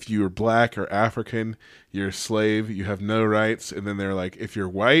 like, if you're black or African, you're a slave. You have no rights. And then they're like, if you're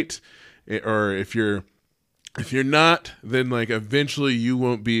white or if you're if you're not, then like eventually you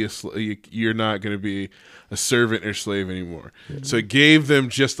won't be you're not going to be a servant or slave anymore. So it gave them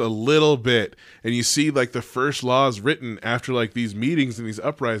just a little bit, and you see like the first laws written after like these meetings and these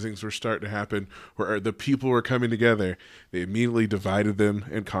uprisings were starting to happen, where the people were coming together. They immediately divided them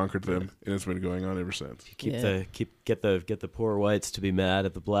and conquered them, and it's been going on ever since. Get the poor whites to be mad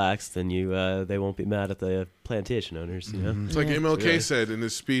at the blacks, then they won't be mad at the plantation owners. You know, It's like MLK said in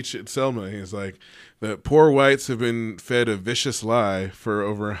his speech at Selma. He's like, the poor whites have been fed a vicious lie for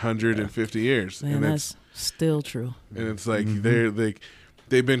over 150 years, Man, and that's still true. And it's like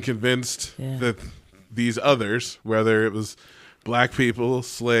they've been convinced that these others, whether it was black people,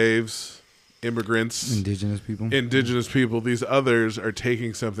 slaves, immigrants, indigenous people, these others are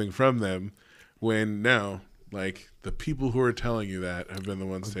taking something from them, when now, like, the people who are telling you that have been the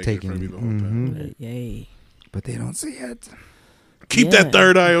ones taking it from you the whole time. Yay. But they don't see it. Keep that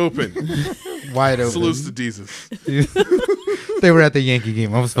third eye open. Wide open. Salutes to Jesus. They were at the Yankee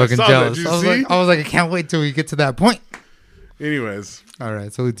game. I was fucking saw jealous. that. Did you I was like, I can't wait till we get to that point. Anyways. All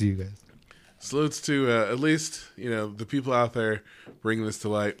right. Salute to you guys. Salutes to at least, the people out there bringing this to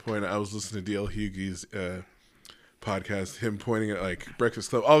light. I was listening to DL Hughie's podcast, him pointing at like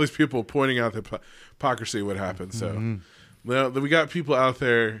Breakfast Club, all these people pointing out the hypocrisy of what happened. So now we got people out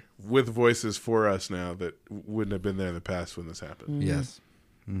there with voices for us now that wouldn't have been there in the past when this happened. Yes.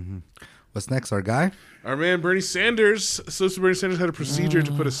 What's next, our guy? Our man Bernie Sanders. Solicitor Bernie Sanders had a procedure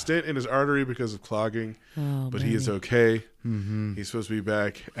to put a stent in his artery because of clogging, but he is okay. He's supposed to be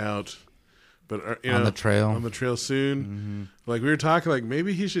back out, but on the trail soon. Like we were talking, like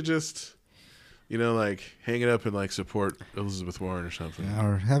maybe he should just, like hang it up and like support Elizabeth Warren or something. Yeah,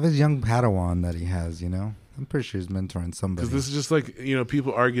 or have his young Padawan that he has. I'm pretty sure he's mentoring somebody. Because this is just like,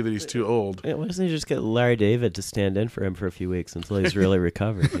 people argue that he's too old. why doesn't he just get Larry David to stand in for him for a few weeks until he's really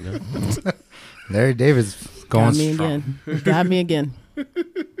recovered? Larry David's going strong. Got me again.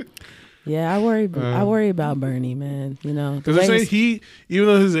 Yeah, I worry about Bernie, man. Because they're saying even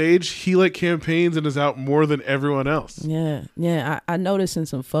though his age, he like campaigns and is out more than everyone else. Yeah. I noticed in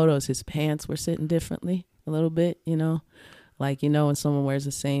some photos his pants were sitting differently a little bit. Like when someone wears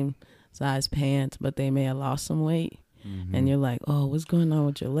the same size pants, but they may have lost some weight, and you're like, oh, what's going on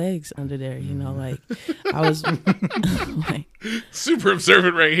with your legs under there? Like I was like super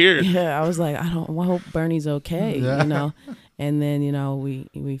observant right here. Yeah, I was like, I hope Bernie's okay. And then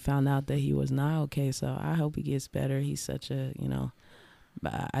we found out that he was not okay. So I hope he gets better. He's such a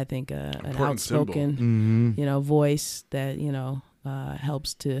I think an outspoken voice that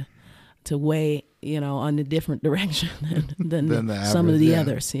helps to weigh on the different direction than some of the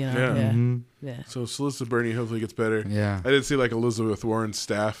others. Yeah. So Solicitor Bernie hopefully gets better. Yeah. I did see like Elizabeth Warren's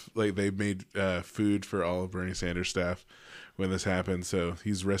staff, like they made food for all of Bernie Sanders' staff when this happened. So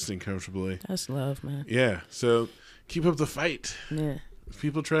he's resting comfortably. That's love, man. Yeah. So keep up the fight. Yeah.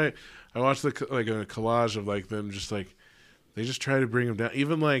 People try. I watched a collage of like them just like they just try to bring him down.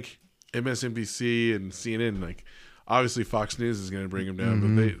 Even like MSNBC and CNN, like obviously Fox News is going to bring him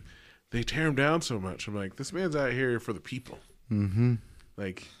down, but they tear him down so much. I'm like, this man's out here for the people.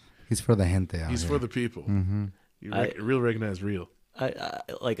 Like he's for the gente. He's for the people. Real recognize real. I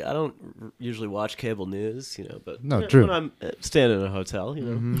don't usually watch cable news, but no, true. When I'm staying in a hotel,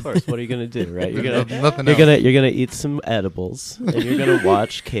 of course, what are you gonna do, right? You're gonna eat some edibles and you're gonna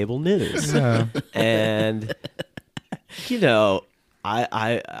watch cable news, and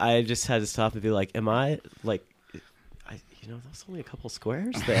I just had to stop and be like, am I like. That's only a couple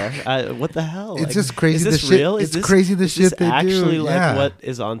squares there. What the hell? It's just crazy. Is this real? It's crazy the shit they do. Actually, like what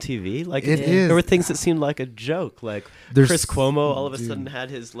is on TV? Like it is. There were things that seemed like a joke. Like Chris Cuomo all of a sudden had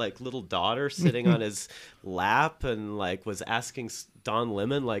his like little daughter sitting on his lap and like was asking Don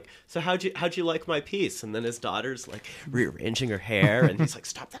Lemon like, so how'd you like my piece? And then his daughter's like rearranging her hair and he's like,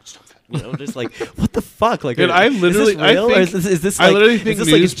 stop that. Just like, what the fuck? Like, and I literally think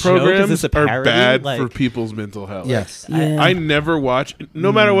news programs are bad for people's mental health. Yes. I never watch,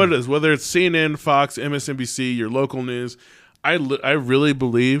 no matter what it is, whether it's CNN, Fox, MSNBC, your local news. I really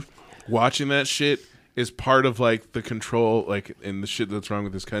believe watching that shit is part of like the control, like in the shit that's wrong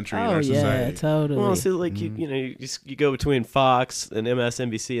with this country and our society. Yeah, totally. Well, so like you go between Fox and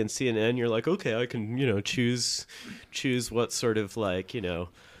MSNBC and CNN, you're like, okay, I can choose what sort of like who's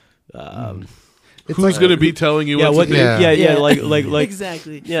going to be telling you what to do? Yeah, like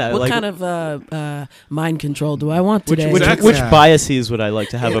exactly. Yeah, what kind of mind control do I want today? Which biases would I like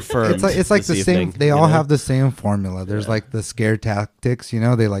to have affirmed? It's like the same. They all have the same formula. There's like the scare tactics.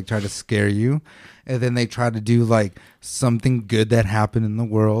 They like try to scare you, and then they try to do like something good that happened in the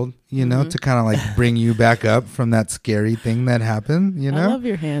world, you know, to kind of like bring you back up from that scary thing that happened, you know. I love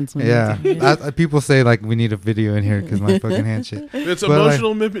your hands. When Yeah, you do it. people say like we need a video in here because my fucking hand shit. It's But, like,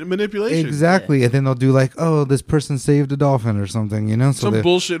 emotional manipulation. Exactly, and then they'll do like, oh, this person saved a dolphin or something, you know. So Some they-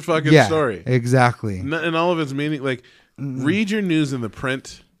 bullshit fucking yeah, story. exactly. And all of its meaning, like, read your news in the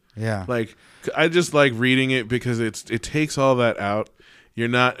print. Yeah, Like, I just like reading it because it takes all that out. You're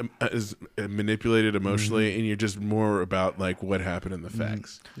not as manipulated emotionally, and you're just more about like what happened in the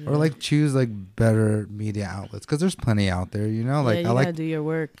facts. or like choose like better media outlets because there's plenty out there, you know. Like you I gotta like do your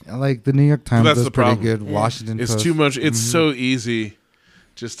work. the New York Times that's does the pretty problem. good. Yeah. Washington It's Post. too much. It's so easy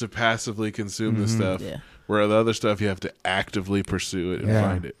just to passively consume the stuff, Yeah. where the other stuff you have to actively pursue it and Yeah.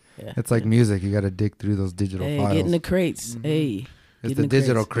 find it. Yeah. It's like music. You got to dig through those digital Hey, files. get in the crates. Hey. It's get the in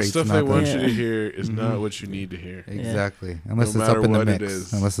digital The crates, stuff not they the want Yeah. you to hear is not what you need to hear. exactly. Unless No it's up matter in the what it mix.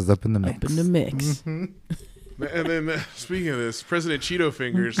 is. Unless it's up in the mix. Up in the mix. Mm-hmm. And then, speaking of this, President Cheeto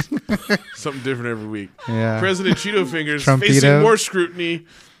Fingers, something different every week. Yeah. President Cheeto Fingers Trumpito. facing more scrutiny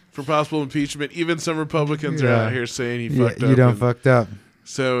for possible impeachment. Even some Republicans are Yeah. out here saying he Yeah, fucked up. you done and fucked up.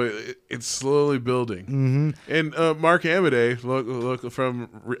 So it's slowly building. Mm-hmm. And Mark Amadei, look from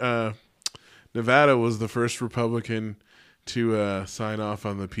Nevada, was the first Republican to sign off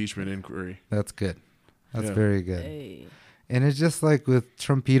on the impeachment inquiry. That's good. That's Yeah. very good. Hey. And it's just like with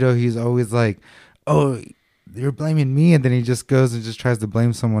Trumpito, he's always like, oh, you're blaming me. And then he just goes and just tries to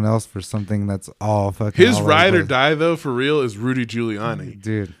blame someone else for something that's all fucking. His all over ride the or place. die, though, for real, is Rudy Giuliani.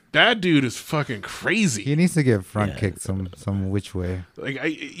 Dude, That dude is fucking crazy. he needs to get front kicked some which way. Like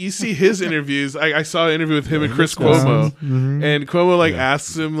you see his interviews. I saw an interview with him and Chris Uh-huh. Cuomo, Mm-hmm. and Cuomo like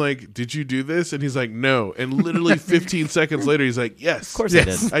asks him like, "Did you do this?" And he's like, "No." And literally 15 seconds later, he's like, "Yes, of course I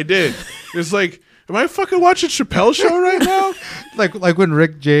did." I did." It's like, am I fucking watching Chappelle Show right now? Like when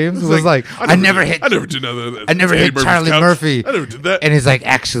Rick James It's was like, I never hit did none of that. I never Eddie hit Murphy's Charlie couch. Murphy. I never did that. And he's like,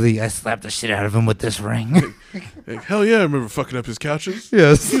 actually, I slapped the shit out of him with this ring. Like, hell yeah, I remember fucking up his couches.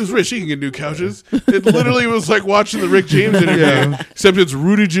 Yes. He was rich. He can get new couches. It literally was like watching the Rick James interview, Yeah. except it's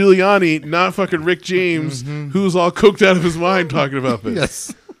Rudy Giuliani, not fucking Rick James, who's all coked out of his mind talking about this.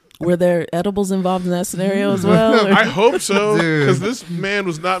 Yes. Were there edibles involved in that scenario as well? or- I hope so, Dude. because this man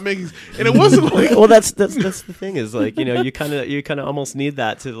was not making, and it wasn't like, Well, that's the thing is like you kind of almost need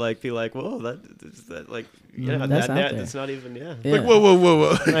that to like be like, whoa, that like That's out there. that's not even Yeah. like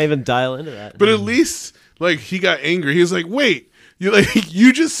whoa, not even dial into that. but at least like he got angry. He was like, wait.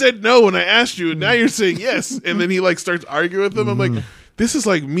 You just said no when I asked you, and now you're saying yes. And then he like starts arguing with them. I'm like, this is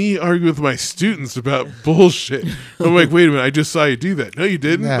like me arguing with my students about bullshit. I'm like, wait a minute, I just saw you do that. No, you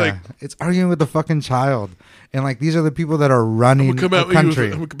didn't. Yeah. Like, It's arguing with the fucking child. And like these are the people that are running come the out,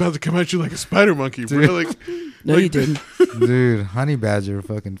 country. I'm about to come at you like a spider monkey, bro. Like, No, you didn't. Dude, honey badger,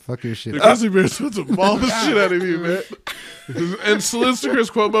 fucking fuck your shit the up. grizzly bear's supposed to maul the shit out of you, man. And salutes to Chris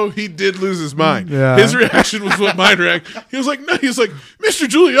Cuomo, he did lose his mind. Yeah. His reaction was what mine reaction. He was like, no, he was like, Mr.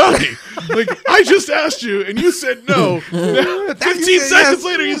 Giuliani, like, I just asked you and you said no. Now, 15 said seconds yes.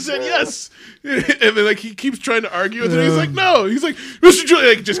 later, you said yes. And then like he keeps trying to argue with it. He's like, no. He's like, Mr.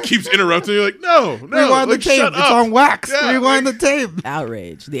 Giuliani, like, just keeps interrupting. You're like, no, Rewind like, the tape. shut It's up. on wax. Yeah, Rewind like- the tape.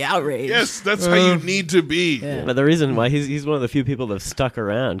 Outrage. The outrage. Yes, that's how you need to be. Yeah. But the reason why he's one of the few people that have stuck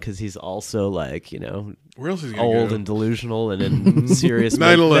around because he's also like Where else is he gonna old go? and delusional and in serious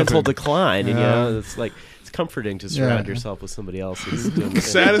 9/11. mental decline. And, Yeah. it's like it's comforting to surround Yeah. yourself with somebody else who's doing The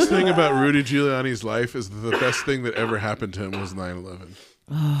saddest thing about Rudy Giuliani's life is that the best thing that ever happened to him was 9/11.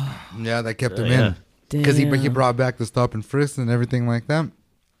 Yeah, that kept him yeah. in. Because he Damn. brought back the stop and frisk and everything like that.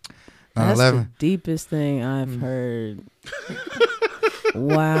 That's the 9/11. deepest thing I've heard.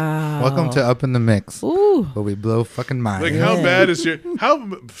 Wow. Welcome to Up in the Mix, Ooh. where we blow fucking minds. Like, Yeah. how bad is how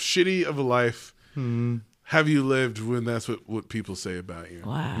shitty of a life have you lived when that's what people say about you?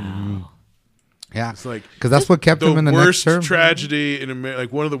 Wow. Yeah, It's like because that's what kept the him in the next worst term. trajedy in America,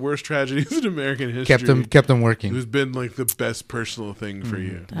 like one of the worst tragedies in American history. kept him working. Who's been like the best personal thing for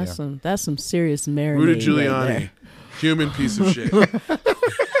you? That's some serious marinade. Rudy right Giuliani, there. human piece of shit.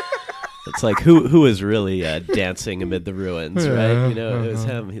 It's like who is really dancing amid the ruins, right? You know, it was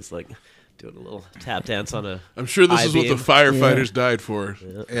him. He's like doing a little tap dance on a I'm sure this is what the I-beam. firefighters died for.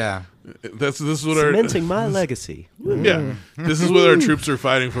 Yeah, This is what our cementing my legacy. yeah. This is what our troops are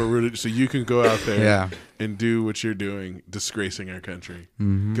fighting for, Rudy. So you can go out there Yeah. and do what you're doing, disgracing our country.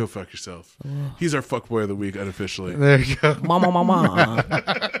 Go fuck yourself. He's our fuckboy of the week unofficially. there you go. Mama.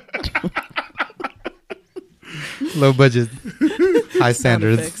 Low budget, high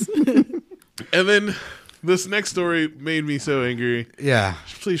standards. And then this next story made me so angry. Yeah.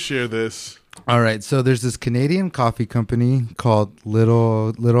 Please share this. All right, so there's this Canadian coffee company called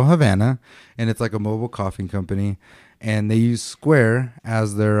Little Havana, and it's like a mobile coffee company, and they use Square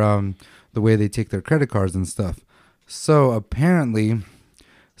as their the way they take their credit cards and stuff. So apparently,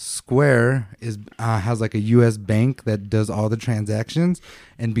 Square has like a U.S. bank that does all the transactions,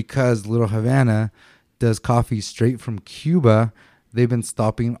 and because Little Havana does coffee straight from Cuba, they've been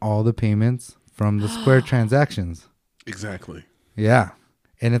stopping all the payments from the Square transactions. Exactly. Yeah.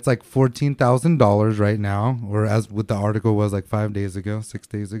 And it's like $14,000 right now, or as what the article was like 6 days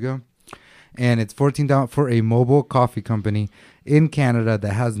ago. And it's $14,000 for a mobile coffee company in Canada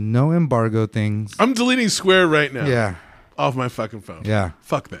that has no embargo things. I'm deleting Square right now. Yeah. Off my fucking phone. Yeah.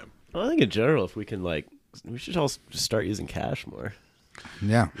 Fuck them. Well, I think in general, if we can we should all just start using cash more.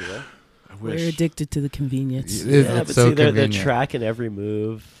 Yeah. You know? I We're wish. addicted to the convenience. It's But so see, they're convenient. tracking every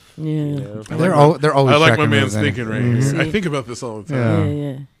move. Yeah. You know? They're always I like my tracking man's moves thinking right Mhm. here. I See? think about this all the Yeah. time.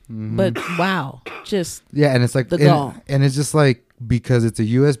 Yeah, yeah. But wow, just Yeah, and it's like The gall. and it's just like because it's a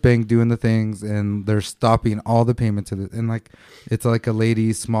U.S. bank doing the things, and they're stopping all the payments to it. And like it's like a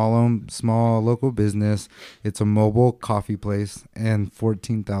lady, small local business. It's a mobile coffee place, and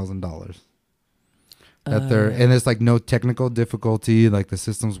 $14,000. And it's like no technical difficulty. Like the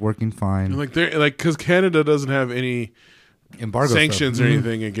system's working fine. And like they're like because Canada doesn't have any Embargo sanctions stuff. or Mhm.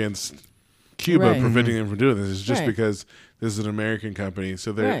 anything against Cuba Right. preventing them from doing this. It's just Right. because this is an American company,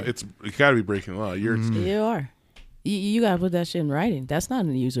 so they're Right. it's you got to be breaking the law. You're you are. You gotta put that shit in writing. That's not a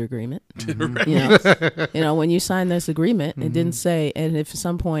user agreement. right. You know, when you sign this agreement, it didn't say. And if at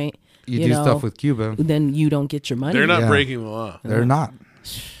some point You you do know, stuff with Cuba. then you don't get your money. They're not Yeah. breaking the law. They're not.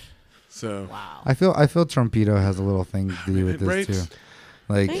 So Wow. I feel Trumpito has a little thing to do with this Right. too.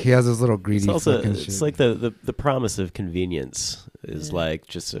 Like he has this little greedy It's also fucking shit. it's like the promise of convenience is like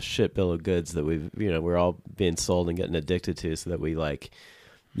just a shit bill of goods that we're all being sold and getting addicted to, so that we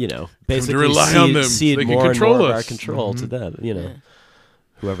basically rely on them cede so they can more and control more of us. our control to them,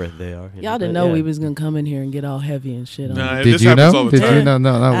 whoever they are. Y'all didn't know we was gonna come in here and get all heavy and shit on. Nah, it. Did this you happens know? all the Did time. you know?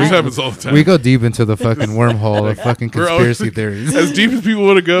 No. This We, happens all the time. we go deep into the fucking wormhole of fucking We're always- conspiracy theories. As deep as people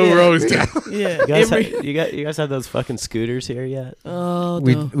want to go, we're always down. Yeah. You guys, you guys have those fucking scooters here yet? Oh,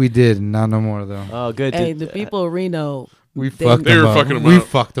 We did, not no more though. Oh, good. hey, the people of Reno. We They- fucked They them were up. fucking them we up.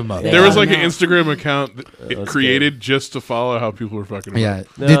 fucked them up. They There was are like an now. Instagram account that it that's created just to follow how people were fucking. Yeah.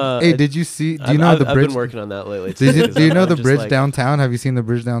 No, Did you see? Do you know the I've bridge? been working on that lately. Too, Do you know the just bridge like- downtown? Have you seen the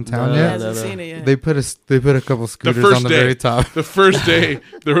bridge downtown No, He yet? hasn't no. seen it yet. They put a couple scooters first on the day. very top. The first day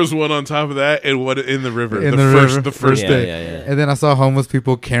there was one on top of that, and one in the river. In the the first, river. the first Yeah, day, yeah. And then I saw homeless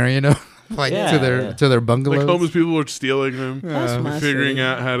people carrying them like Yeah, to their yeah. to their bungalows. like homeless people were stealing them, That's my figuring city.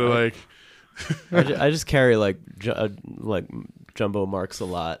 out how to like. I just carry like jumbo marks a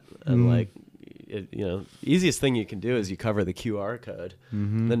lot, and easiest thing you can do is you cover the QR code.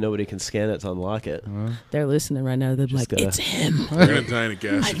 Then nobody can scan it to unlock it. They're listening right now. They're like, gotta- "It's him. They're gonna die in a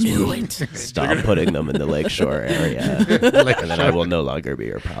gas. I knew it." Stop putting them in the lakeshore area, and then I will no longer be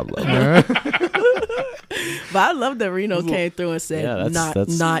your problem. But I love that Reno came through and said, Yeah,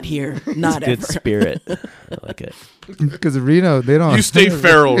 that's- "Not here, not Good ever." spirit. I like it. Because Reno, they don't. You stay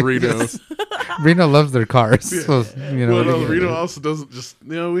feral, Reno. Reno loves their cars. So, you know. Well, no, what do you Reno do? also doesn't just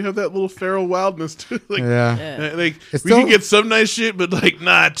we have that little feral wildness too. Like, Yeah. like It's we can still- get some nice shit, but like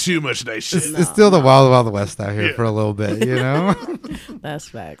not too much nice shit. It's still the wild west out here Yeah. for a little bit, you know. That's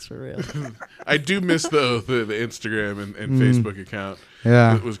facts for real. I do miss the Instagram and Facebook account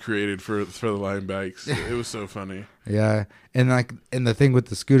Yeah. that was created for the Line Bikes. It was so funny. Yeah, and the thing with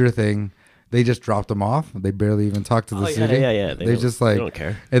the scooter thing, they just dropped them off. They barely even talked to the city. Yeah. They just like, they don't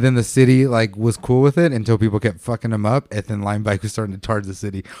care. and then the city like was cool with it until people kept fucking them up, and then Line Bike was starting to charge the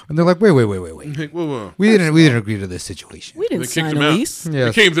city, and they're like, wait. Like, whoa. We didn't agree to this situation. We didn't They kicked sign him a out. lease. Yeah.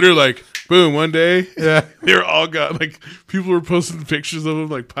 It came through like boom one day. Yeah. They were all got like people were posting pictures of them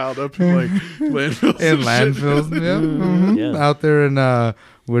like piled up in like landfills. In and shit. landfills, yeah. Yeah. Out there in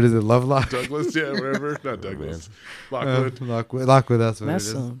what is it, Lovelock? Douglas, yeah, whatever. Not Douglas. Lockwood. Lockwood, that's what That's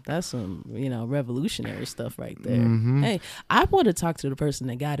it is. that's some revolutionary stuff right there. Hey, I want to talk to the person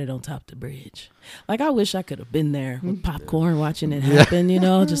that got it on top of the bridge. Like I wish I could have been there with popcorn watching it happen.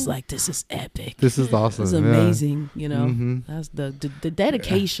 Just like this is epic. This is awesome. It's yeah. amazing. Mhm. That's the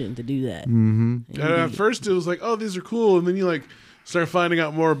dedication to do that. Mhm. And at first it was like, oh, these are cool, and then you like start finding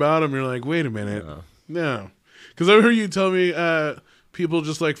out more about them. You're like, wait a minute, no, because I heard you tell me people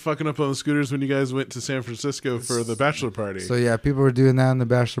just like fucking up on the scooters when you guys went to San Francisco for the bachelor party. So yeah, people were doing that in the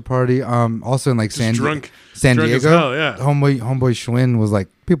bachelor party. Also in like Just San drunk Diego. as hell, yeah. Homeboy Schwinn was like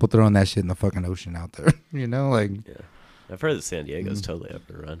people throwing that shit in the fucking ocean out there. Like I've heard that San Diego's totally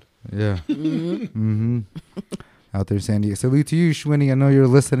overrun. yeah. Mm-hmm. Out there, San Diego. Salute to you, Schwinny. I know you're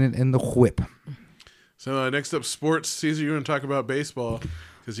listening in the whip. So next up, sports. Caesar, you want to talk about baseball?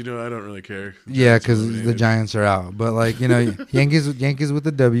 Because I don't really care. Yeah, Giants because the eliminated. Giants are out. But Yankees with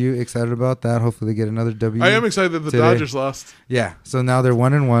the W. Excited about that. Hopefully they get another W. I am excited that the today. Dodgers lost. Yeah. So now they're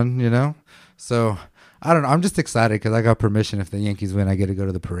 1-1. So I don't know. I'm just excited because I got permission. If the Yankees win, I get to go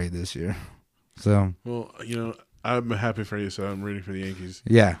to the parade this year. So Well, I'm happy for you, so I'm rooting for the Yankees.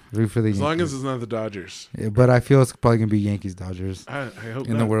 yeah, root for the As Yankees. long as it's not the Dodgers. Yeah, but I feel it's probably gonna be Yankees Dodgers I hope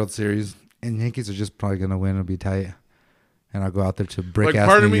in not. the World Series, and Yankees are just probably gonna win. It'll be tight, and I'll go out there to Like brick ass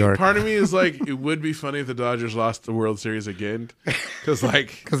part New of me, York. part of me is like, it would be funny if the Dodgers lost the World Series again, because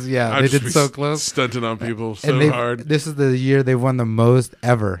Because yeah, I'd they just did be so close. stunting on people so And hard. this is the year they've won the most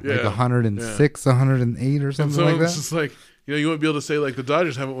ever, Yeah, like 106, 108, or And something so like it's that. just like, you won't be able to say like the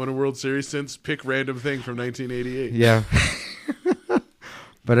Dodgers haven't won a World Series since pick random thing from 1988. Yeah.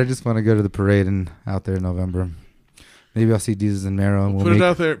 But I just want to go to the parade and out there in November. Maybe I'll see Jesus and Mero. And Put it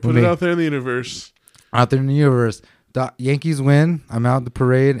out there. Put it out there in the universe. Out there in the universe. Yankees win. I'm out at the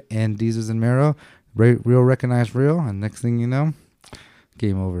parade, and Jesus and Mero, real recognize real. And next thing you know,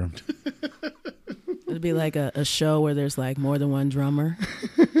 game over. It'd be like a show where there's like more than one drummer.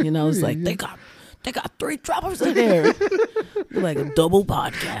 It's like they got 3 drummers in there. Like a double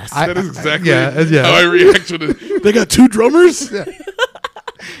podcast. That is exactly yeah. how I react when they got 2 drummers.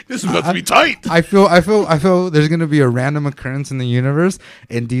 This is about to be tight. I feel there's gonna be a random occurrence in the universe,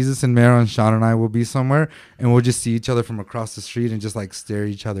 and Jesus and Mero and Sean and I will be somewhere, and we'll just see each other from across the street and just like stare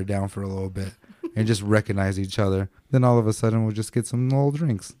each other down for a little bit, and just recognize each other. Then all of a sudden we'll just get some little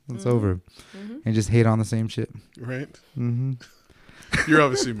drinks. It's over, and just hate on the same shit. Right? Mm-hmm. You're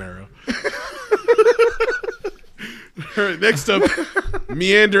obviously Mero. All right, next up,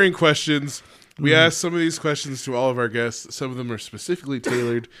 meandering questions. We ask some of these questions to all of our guests. Some of them are specifically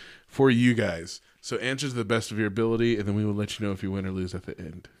tailored for you guys. So answer to the best of your ability, and then we will let you know if you win or lose at the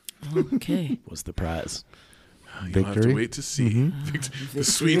end. Okay. What's the prize? You'll have to Victory? wait to see. The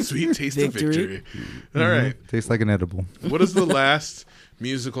sweet, sweet taste of victory. All right. Tastes like an edible. What is the last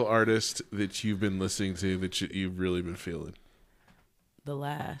musical artist that you've been listening to that you've really been feeling? The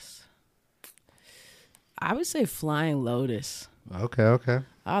last. I would say Flying Lotus. Okay.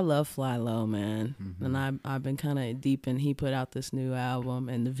 I love Fly Low, man. And I've been kind of deep in. He put out this new album,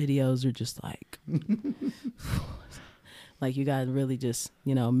 and the videos are just like, like you guys really just,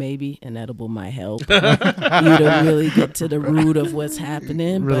 maybe an edible might help you to really get to the root of what's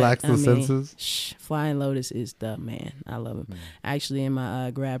happening. Relax but, the senses. Flying Lotus is the man. I love him. Actually, in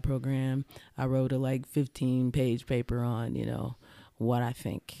my grad program, I wrote a 15-page paper on, what I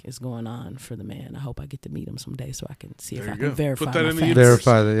think is going on for the man. I hope I get to meet him someday so I can see There if I you can go. verify Put that my in the facts. universe.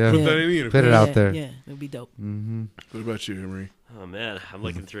 Verify that. Yeah. Put that in the universe. Put it out there. Yeah, it'll be dope. Mm-hmm. What about you, Emery? Oh man, I'm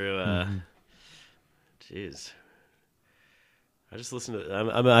looking through. Jeez, I just listened to.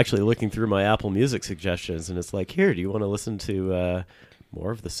 I'm actually looking through my Apple Music suggestions, and it's like, here, do you want to listen to more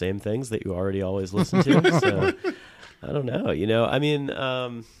of the same things that you already always listen to? So I don't know. I mean,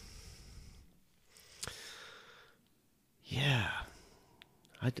 yeah,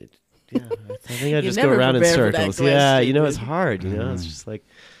 I did. Yeah, I think I You just go never around in prepare for that circles. Yeah, question, it's hard. It's just like.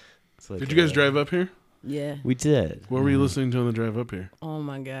 It's like Did you guys drive up here? Yeah. We did. What were you listening to on the drive up here? Oh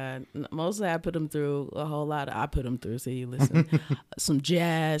my God. Mostly I put them through a whole lot. I put them through. So you listen, some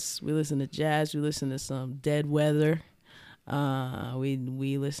jazz. We listen to jazz. We listen to some Dead Weather. We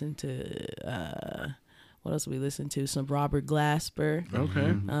listen to what else? We listen to some Robert Glasper.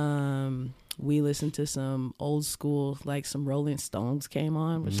 Okay. We listened to some old school, like some Rolling Stones came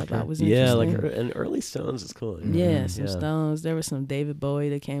on, which I thought was Yeah, interesting. and early Stones is cool. Yeah, some Stones. There was some David Bowie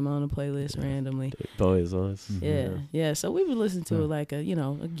that came on the playlist randomly. Bowie is always. Yeah. So we would listen to like a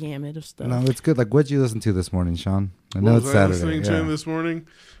gamut of stuff. No, it's good. Like, what'd you listen to this morning, Sean? I know What it's was I Saturday. listening to Yeah. this morning?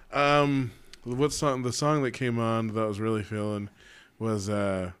 What song? The song that came on that I was really feeling was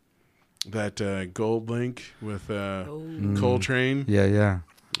that Gold Link with Coltrane. Yeah.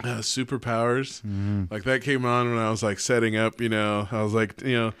 Superpowers. Mm-hmm. Like that came on when I was like setting up, I was like,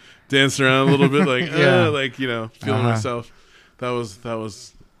 dancing around a little bit, like, Yeah. feeling myself. That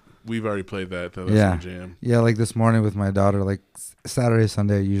was, we've already played that. That was Yeah. my jam. Yeah, like this morning with my daughter, like Saturday,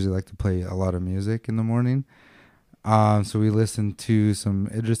 Sunday, I usually like to play a lot of music in the morning. So we listened to some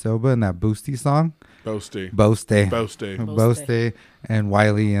Idris Elba and that Boosty song. Boasty. Boasty and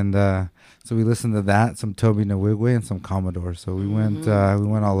Wiley, and so we listened to that, some Toby Nwigwe and some Commodore. So we went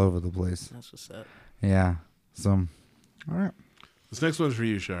all over the place. That's what's up. Yeah. So all right. This next one's for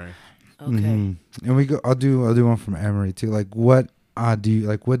you, Shari. Okay. And we go. I'll do one from Emery too. Like what do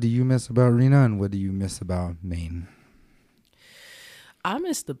you miss about Reno, and what do you miss about Maine? I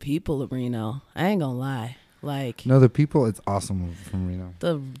miss the people of Reno. I ain't gonna lie. Like No, the people, it's awesome from Reno.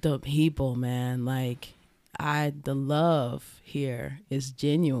 the people, man. Like the love here is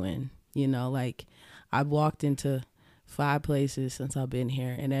genuine. You know, like I've walked into 5 places since I've been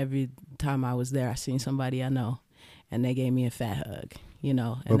here, and every time I was there, I seen somebody I know, and they gave me a fat hug. You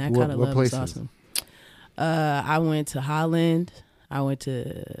know, and that kind of love is awesome. I went to Holland. I went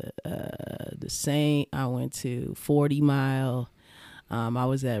to the Saint. I went to 40 Mile. I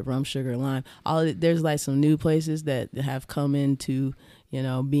was at Rum Sugar Lime. There's like some new places that have come into, you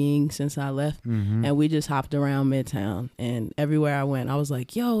know, being since I left. And we just hopped around Midtown, and everywhere I went, I was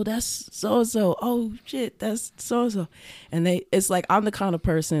like, yo, that's so-and-so. Oh shit, that's so-and-so. And it's like, I'm the kind of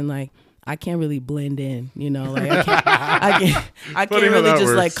person, like, I can't really blend in, you know, like I can't really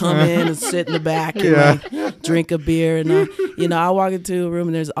just like come in and sit in the back and like drink a beer. And you know, I walk into a room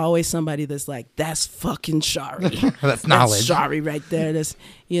and there's always somebody that's like, that's fucking Shari. That's knowledge. That's Shari right there. That's,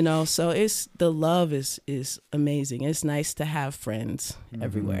 you know, so the love is amazing. It's nice to have friends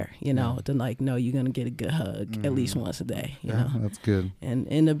everywhere, you know, to like, know you're going to get a good hug at least once a day, you know. That's good. And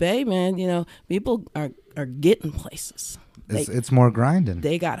in the Bay, man, you know, people are getting places. It's more grinding.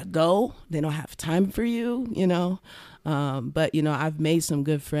 They gotta go. They don't have time for you, you know. But you know, I've made some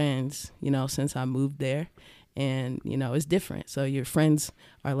good friends, you know, since I moved there, and you know, it's different. So your friends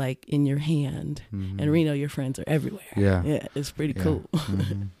are like in your hand, and Reno, your friends are everywhere. Yeah, it's pretty cool. What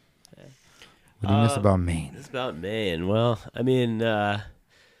do you miss about Maine? It's about Maine. Well, I mean, yeah,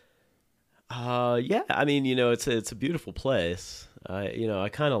 I mean, you know, it's a beautiful place. You know, I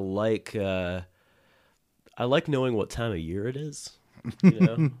kind of like. I like knowing what time of year it is. You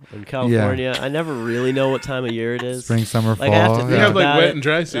know, in California, I never really know what time of year it is. Spring, summer, fall. I have to think You have like about wet it. and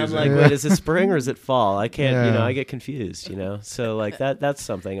dry I'm season. like, wait, is it spring or is it fall? I can't, you know, Yeah. I get confused, you know. So like that's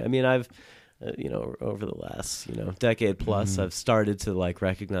something. I mean, I've, you know, over the last, you know, decade plus, I've started to like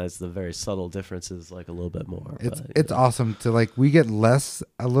recognize the very subtle differences like a little bit more. It's awesome to like, we get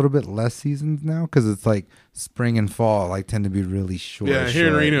a little bit less seasons now because it's like spring and fall like tend to be really short. Yeah, here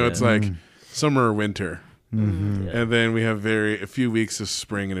in Reno, yeah. it's like summer or winter. Yeah. And then we have a few weeks of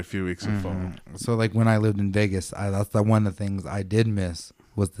spring and a few weeks of fall. So like when I lived in Vegas, that's the one of the things I did miss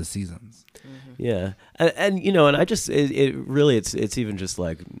was the seasons. Yeah, and you know, and I just it really it's even just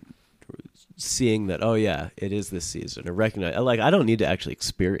like seeing that, oh yeah, it is this season, or recognize, like, I don't need to actually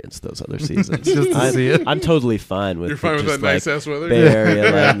experience those other seasons. Just to see it. I'm totally fine with You're fine with just that nice ass weather? Bay Area,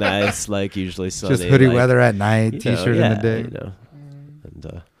 like nice, like usually sunny, Just hoodie like, weather at night, you know, t-shirt yeah, in the day. you know,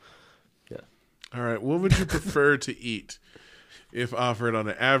 and All right, what would you prefer to eat if offered on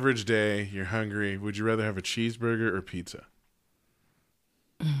an average day? You're hungry. Would you rather have a cheeseburger or pizza?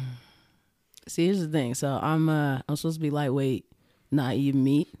 See, here's the thing. So I'm supposed to be lightweight, not eat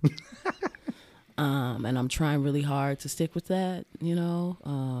meat. And I'm trying really hard to stick with that, you know.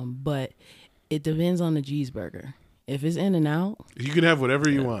 But it depends on the cheeseburger. If it's In-N-Out, You can have whatever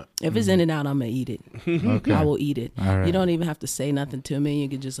you want. if it's In-N-Out, I'm gonna eat it. Okay. I will eat it. All right. You don't even have to say nothing to me. You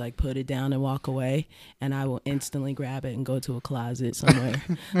can just like put it down and walk away, and I will instantly grab it and go to a closet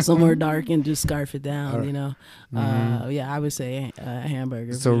somewhere dark and just scarf it down. You know, yeah, I would say a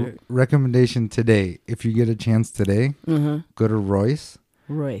hamburger. So recommendation today, if you get a chance today, go to Royce.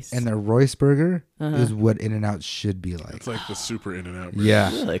 Royce And their Royce burger is what In-N-Out should be like. It's like the super In-N-Out burger. Yeah.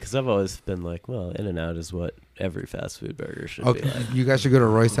 really, because I've always been like, well, In-N-Out is what every fast food burger should be Okay, like. you guys should go to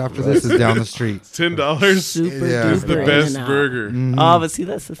Royce after this. It's down the street. $10 super Yeah. is the duper best In-N-Out. burger. Oh, but see,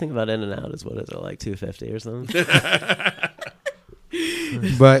 that's the thing about In-N-Out is what is it, like $2.50 or something?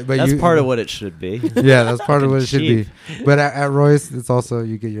 But That's part of what it should be. Yeah, that's part of what it should Cheap. be. But at Royce, it's also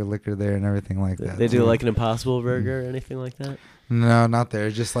you get your liquor there and everything like that. They do too. like an Impossible Burger or anything like that. No, not there.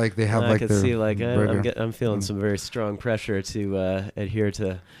 Just like they have I like could their see like burger. I'm feeling some very strong pressure to adhere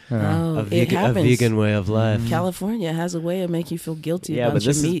to Yeah. Oh, a it vegan, happens. vegan way of life. California has a way of making you feel guilty Yeah, about but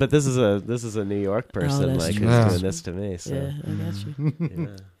your this meat. is a New York person that's like true. who's Yeah. doing this to me. So yeah, I got you. yeah.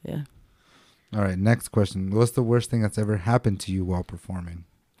 Yeah. All right, next question. What's the worst thing that's ever happened to you while performing?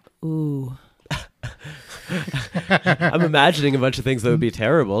 Ooh. I'm imagining a bunch of things that would be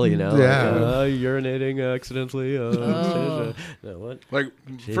terrible. You know, Yeah. like, urinating accidentally. Oh. No, what? Like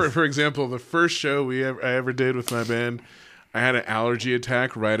Jeez. for example, the first show I ever did with my band, I had an allergy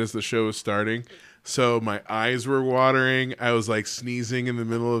attack right as the show was starting. So my eyes were watering. I was like sneezing in the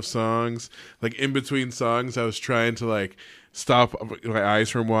middle of songs. Like in between songs, I was trying to like stop my eyes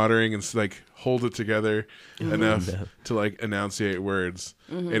from watering and like hold it together enough to like enunciate words.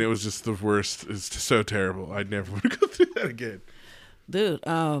 And it was just the worst. It's just so terrible. I'd never want to go through that again. Dude,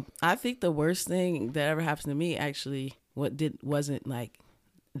 I think the worst thing that ever happened to me actually wasn't like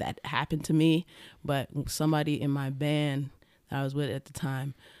that happened to me, but somebody in my band that I was with at the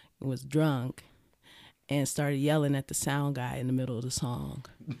time was drunk, and started yelling at the sound guy in the middle of the song.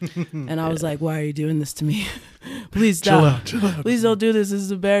 And I was like, why are you doing this to me? Please stop. Chill out. Please don't do this. This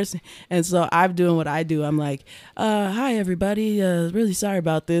is embarrassing. And so I'm doing what I do. I'm like, hi, everybody. Really sorry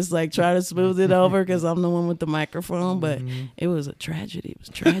about this. Like, try to smooth it over because I'm the one with the microphone. But it was a tragedy. It was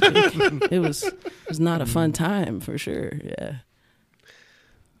tragic. It was not a fun time for sure. Yeah.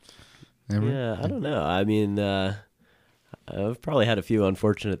 Yeah, I don't know. I mean, I've probably had a few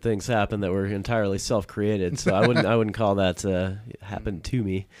unfortunate things happen that were entirely self-created, so I wouldn't call that happened to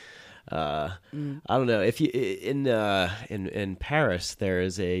me. I don't know if you in Paris there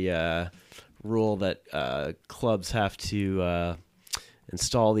is a rule that clubs have to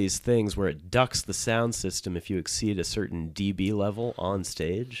install these things where it ducks the sound system if you exceed a certain dB level on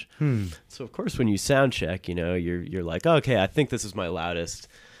stage. So of course when you sound check, you're like, okay, I think this is my loudest.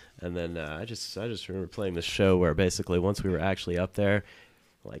 And then I just remember playing this show where basically once we were actually up there,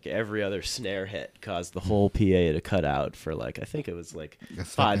 like every other snare hit caused the whole PA to cut out for like, I think it was like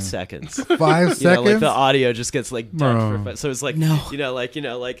 5 seconds. 5 seconds? Like the audio just gets like ducked for, so it's like,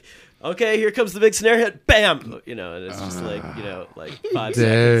 like, okay, here comes the big snare hit, bam, and it's just like, like 5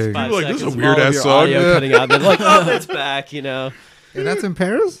 seconds. 5 People are like, seconds. this is a weird-ass your song. audio cutting out, and then like, oh, it's back, And that's in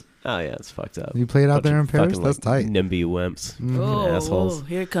Paris? Oh yeah, it's fucked up. You played out Bunch there of in Paris? fucking, That's like, tight. NIMBY wimps, assholes.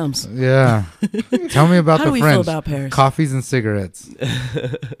 Here it comes. Yeah. Tell me about How the do we French. feel about Paris? Coffees and cigarettes.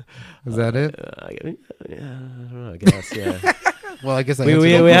 Is that it? I don't know. I guess yeah. Well, I guess I we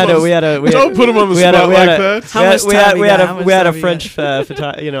answered had a Don't put him on the spot like that. How much time we got? we had a French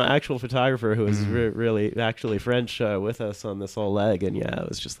actual photographer who was really actually French with us on this whole leg, and yeah, it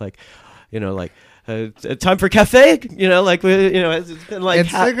was just like, time for cafe, it's been like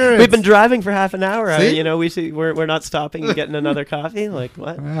cigarettes. we've been driving for half an hour. See? We're not stopping and getting another coffee. Like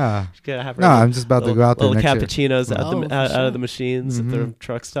what? Yeah. Just gotta have No, I'm just about to go out there little next year. cappuccinos out for of the machines at the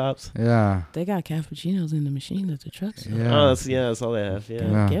truck stops. Yeah. They got cappuccinos in the machine at the truck stop. Yeah. That's all they have. Yeah.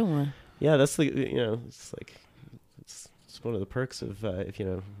 Yeah. Get one. Yeah, that's the it's like it's one of the perks of if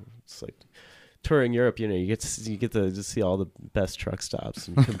it's like touring Europe. You get to just see all the best truck stops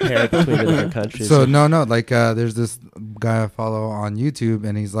and compare it between the different countries. So like there's this guy I follow on YouTube,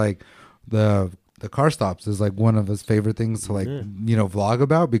 and he's like the car stops is like one of his favorite things to like vlog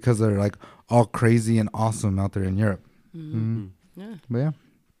about because they're like all crazy and awesome out there in Europe. Yeah. But yeah,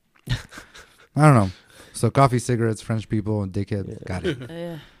 I don't know. So coffee, cigarettes, French people, and dickheads. Got it.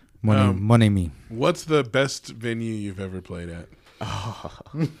 Yeah. Money me. What's the best venue you've ever played at?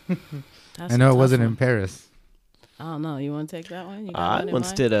 That's I know a it tough wasn't one. in Paris. I don't know. You want to take that one? You got I one in once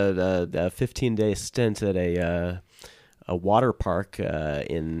mind? did a 15-day stint at a water park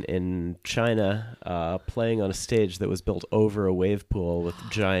in China, playing on a stage that was built over a wave pool with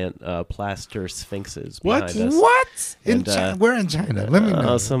giant plaster sphinxes behind us. What? And, Where in China? Let me know.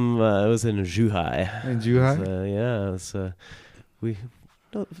 It was in Zhuhai. In Zhuhai? It was,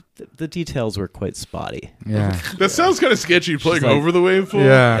 the details were quite spotty. Yeah. That sounds kind of sketchy, playing like- over the wave pool.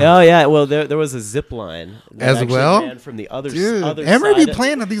 Yeah. Oh yeah, well there was a zip line that As actually well? ran from the other Dude, other Emery side. be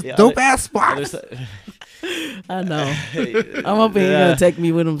playing at these the dope other- ass other spots. si- I know. I'm hoping you're gonna take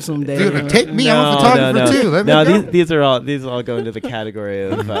me with him someday. Dude, take me. I'm a photographer too. Let me go. These all go into the category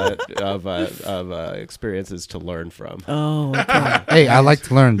of experiences to learn from. Oh, okay. Hey, I like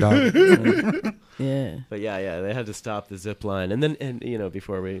to learn, dog. Yeah. But yeah, they had to stop the zip line, and then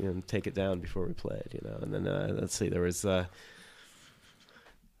before we take it down before we played, and then let's see, there was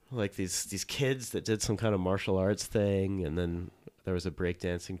like these kids that did some kind of martial arts thing, and then there was a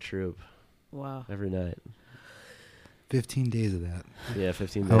breakdancing troupe Wow. every night. 15 days of that. Yeah,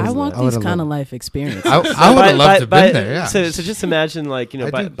 15 days. I I was- want I these would've kind of loved- life experiences. I would have loved to have been there. Yeah. So just imagine like I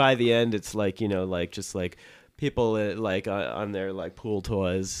do. by the end it's like like just like people like on their like pool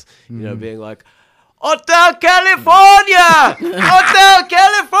toys, being like, Hotel California, Hotel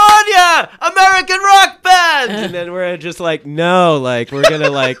California, American rock band, and then we're just like, no, like we're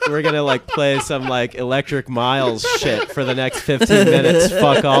gonna play some like Electric Miles shit for the next 15 minutes.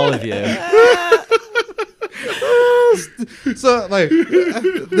 Fuck all of you. So like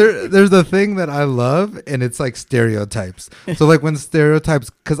there's a thing that I love, and it's like stereotypes. So like when stereotypes,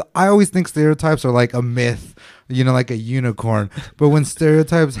 because I always think stereotypes are like a myth, like a unicorn, but when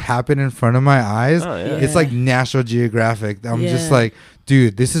stereotypes happen in front of my eyes, Oh, yeah. it's like National Geographic. I'm just Yeah. like,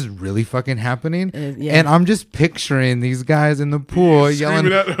 dude, this is really fucking happening. Yeah. And I'm just picturing these guys in the pool yelling,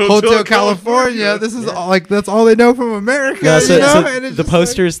 Screaming at Hotel California. This is all, like, that's all they know from America. No, you know? And it's the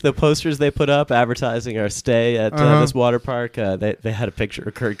just like- posters they put up advertising our stay at this water park, they had a picture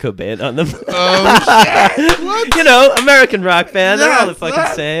of Kurt Cobain on them. Oh, shit. You know, American rock band. They're all the Yes, fucking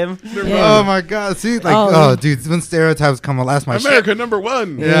that- same. Oh, my God. See, like, Oh. dude, when stereotypes come on, that's my America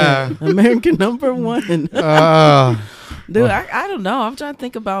 #1. shit. Yeah. American #1. Oh, Dude, I don't know. I'm trying to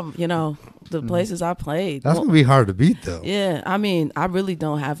think about, you know, the places I played. that's Well, going to be hard to beat, though. yeah, I mean, I really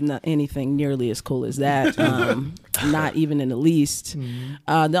don't have anything nearly as cool as that. Not even in the least.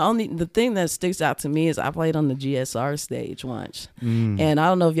 The thing that sticks out to me is I played on the GSR stage once, and I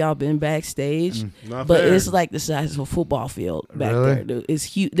don't know if y'all been backstage, Not but there. it's like the size of a football field back Really? there. Dude. It's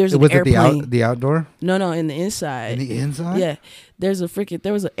huge. There's an Was it airplane. the outdoor? No, in the inside. In the inside? Yeah, there was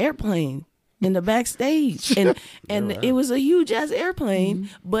an airplane in the backstage, and it was a huge ass airplane,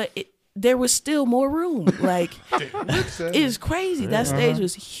 but there was still more room. Like it's crazy. That stage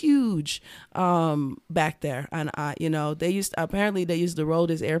was huge back there, and they used to roll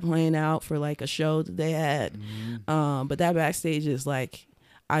this airplane out for like a show that they had, but that backstage is like.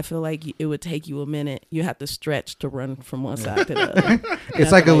 I feel like it would take you a minute. You have to stretch to run from one side to the other.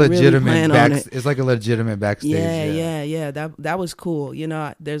 It's like a really legitimate plan on it. It's like a legitimate backstage. Yeah. That was cool. You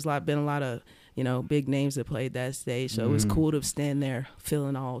know, there's been a lot of big names that played that stage, so it was cool to stand there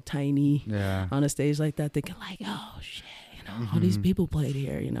feeling all tiny Yeah. on a stage like that, thinking like, oh shit, all these people played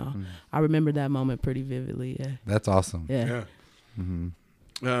here. I remember that moment pretty vividly. Yeah. That's awesome. Yeah.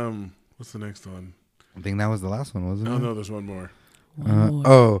 Yeah. What's the next one? I think that was the last one, wasn't Oh it? no, there's one more.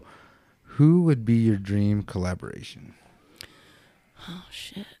 Who would be your dream collaboration? Oh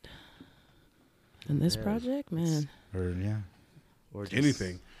shit. In this project, man. Or yeah. Or just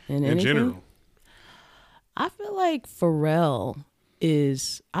Anything In in general. I feel like Pharrell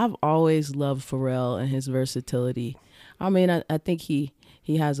I've always loved Pharrell and his versatility. I mean, I think he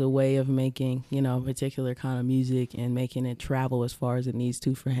has a way of making, a particular kind of music and making it travel as far as it needs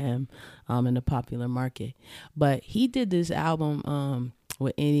to for him in the popular market. But he did this album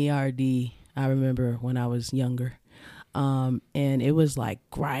with NERD, I remember when I was younger. And it was like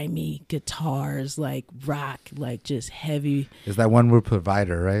grimy guitars, like rock, like just heavy. Is that one with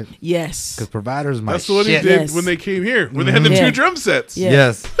Provider, right? Yes. Because Provider's my That's the one he shit. did Yes. when they came here, when they had the Yeah. 2 drum sets. Yeah.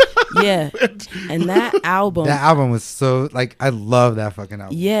 Yes. Yeah. And that album. That album was so, like, I love that fucking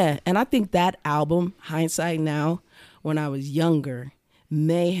album. Yeah, and I think that album, hindsight now, when I was younger,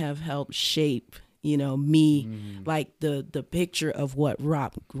 may have helped shape, me, like the picture of what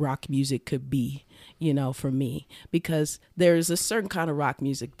rock music could be, for me, because there's a certain kind of rock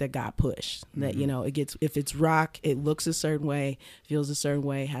music that got pushed. That it gets, if it's rock, it looks a certain way, feels a certain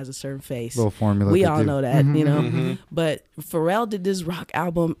way, has a certain face. Little formula. We to all do. know that, But Pharrell did this rock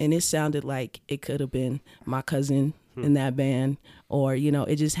album, and it sounded like it could have been my cousin in that band, or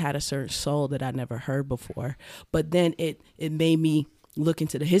it just had a certain soul that I never heard before. But then it made me look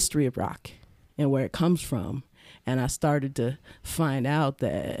into the history of rock and where it comes from. And I started to find out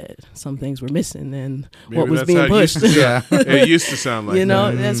that some things were missing and Maybe what was that's being how it pushed. used to sound. It used to sound like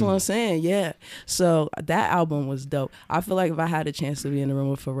that. That's what I'm saying. Yeah. So that album was dope. I feel like if I had a chance to be in the room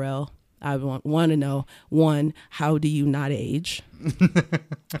with Pharrell, I want to know, one, how do you not age?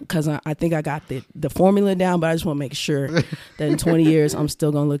 Because I think I got the formula down, but I just want to make sure that in 20 years I'm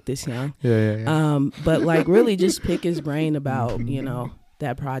still going to look this young. Yeah. But like really just pick his brain about,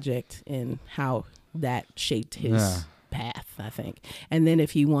 that project and how that shaped his path, I think. And then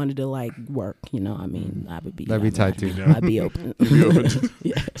if he wanted to like work, I would be. That'd be tight too. I'd be open. Be open to,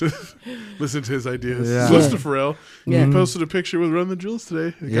 Yeah. to listen to his ideas. Yeah. Listen to Pharrell. Yeah. He posted a picture with Run the Jewels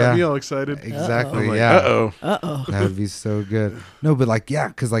today. It Yeah. got me all excited. Exactly. I'm like, yeah. uh-oh. That would be so good. No, but like, yeah,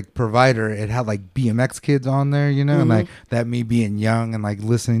 because like Provider, it had like BMX kids on there, and like that me being young and like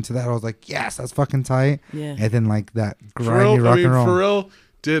listening to that, I was like, yes, that's fucking tight. Yeah. And then like that grimy rock and roll. Pharrell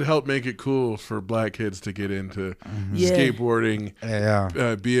did help make it cool for black kids to get into Yeah. skateboarding, Yeah.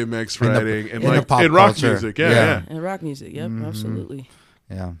 BMX And the- riding, and and the like pop and rock culture. music. Yeah. Yeah. And rock music. Yep, absolutely.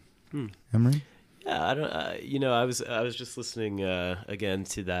 Yeah. Emery? Yeah, I don't. I was just listening again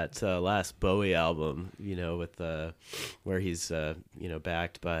to that last Bowie album. With where he's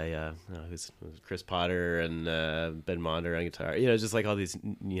backed by who's Chris Potter and Ben Monder on guitar. Just like all these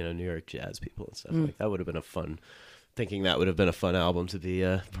New York jazz people and stuff. Like that would have been a fun. Thinking that would have been a fun album to be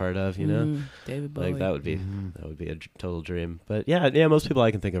a part of. David Bowie. Like that would be a total dream. But yeah, most people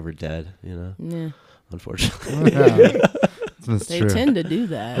I can think of are dead. Yeah. Unfortunately. That's They true. tend to do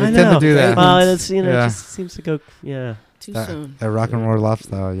that. They tend to do that. Well, it's it Yeah. just seems to go. Yeah. Too soon. That rock and roll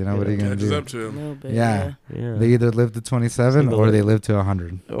lifestyle, you know, what are you going to Catches do? up to A him. little bit. Yeah. Yeah. They either live to 27 Single or live. they live to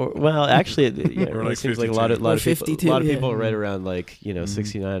 100. Well, actually, it Or like seems like a 52. lot of Or people, 52, a lot of yeah. people are right around like Mm-hmm.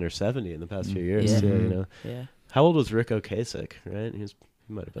 69 or 70 in the past few years Yeah. too. You know, Yeah. how old was Rick Ocasek? Right, he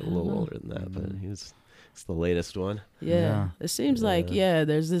might have been a little I don't know. older than that, but it's the latest one. Yeah. Yeah. It seems like,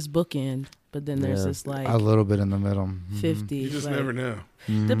 there's this bookend, but then there's Yeah. this like A little bit in the middle. 50. You just like, never know.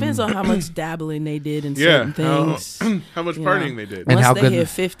 Depends on how much dabbling they did in Yeah, certain things. how much you partying know. they did. And Once how they good- hit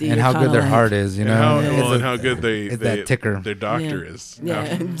 50, And you're how good kinda their like, heart is, you know? And how, Yeah. well, It's and a- how good it's that ticker. their doctor Yeah. is.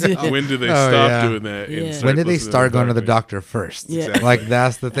 Yeah. When do they Oh, stop yeah. doing that? and Yeah. start When did they listening to start going to the doctor? doctor first? Yeah. Exactly. Like,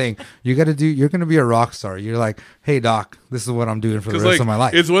 that's the thing. You're going to be a rock star. You're like, hey, doc, this is what I'm doing for the Because rest like of my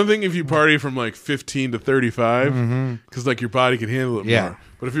life. it's one thing if you party from like 15 to 35, because like your body can handle it Yeah. more.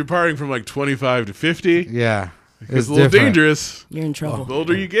 But if you're partying from like 25 to 50, Yeah. it's a little dangerous. You're in trouble. The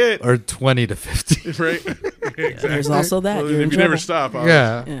older you get, Or 20 to 50. right? Exactly. There's also that. Well, You're in if you trouble. never stop,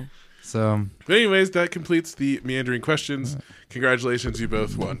 Yeah. Yeah. So, But anyways, that completes the meandering questions. Congratulations, you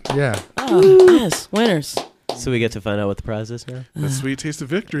both won. yeah. Oh, yes. Winners. So we get to find out what the prize is now. A sweet taste of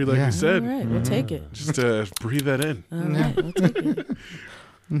victory, like Yeah. you said. All right. We'll take it. Just breathe that in. All right. We'll take it.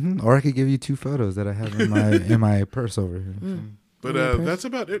 Or I could give you 2 photos that I have in my purse over here. But Yeah, Chris. that's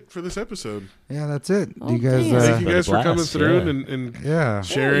about it for this episode. Yeah, that's it. Do Oh, you guys? damn. Thank you been a guys for coming blast, through yeah. and Yeah.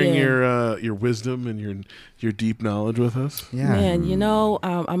 sharing yeah. your wisdom and your deep knowledge with us. Yeah. Man, you know,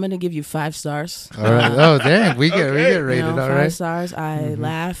 I'm gonna give you 5 stars. All right. Oh, dang. We get Okay. rated. You know, All 5 right. stars. I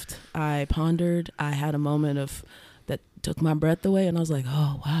laughed. I pondered. I had a moment that took my breath away, and I was like,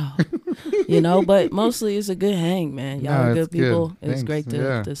 "Oh wow," you know. But mostly, it's a good hang, man. Y'all No, are it's good people. good. It's Thanks. great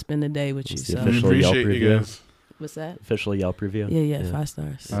Yeah. to spend the day with you. It's the So, We official Yelp appreciate you review. guys. what's that? Official Yelp review. Yeah, 5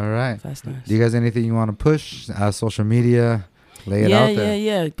 stars. All right. 5 stars. Do you guys anything you want to push? Social media, lay it out there.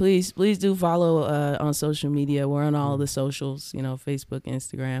 Yeah. Please do follow on social media. We're on all the socials, you know, Facebook,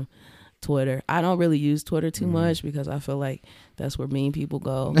 Instagram, Twitter. I don't really use Twitter too much because I feel like that's where mean people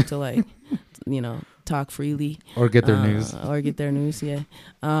go to like, you know, talk freely. Or get their news. Or get their news, yeah.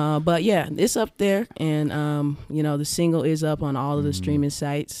 But yeah, it's up there. And, you know, the single is up on all of the streaming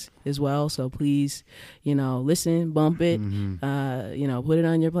sites as well. So please, you know, listen, bump it, you know, put it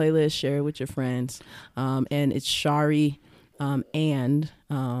on your playlist, share it with your friends. And it's Shari and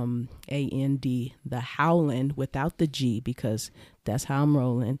A-N-D, the Howlin' without the G because that's how I'm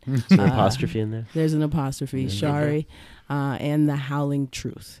rolling. Is there an apostrophe in there? There's an apostrophe, Shari, and the Howling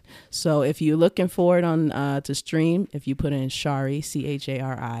Truth. So if you're looking for it on to stream, if you put in Shari,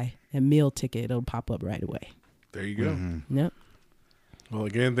 Chari, and meal ticket, it'll pop up right away. There you go. Yep. Well,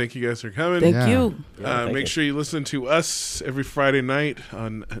 again, thank you guys for coming. Thank Yeah. you. Yeah, thank Make you. sure you listen to us every Friday night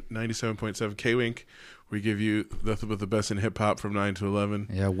on 97.7 K-Wink. We give you nothing but the best in hip-hop from 9 to 11.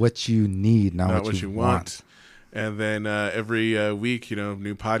 Yeah, what you need, not what you want. And then every week, you know,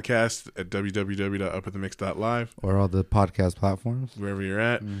 new podcast at www.upatthemix.live, Or all the podcast platforms. wherever you're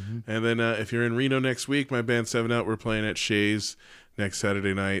at. And then if you're in Reno next week, my band 7 Out, we're playing at Shays next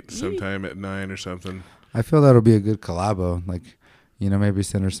Saturday night, sometime at 9 or something. I feel that'll be a good collabo. Like, you know, maybe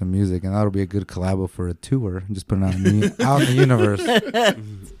send her some music, and that'll be a good collabo for a tour. Just put it out in the universe.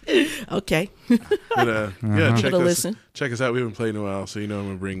 Okay. But yeah, Give it a listen. check us out. We haven't played in a while, so you know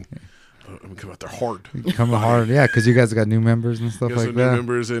I'm gonna come out there hard. Coming hard, yeah, because you guys got new members and stuff Got like some new that.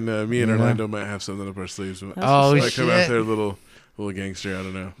 members, and me and Yeah. Orlando might have something up our sleeves. Oh, Might come out shit. there a little gangster. I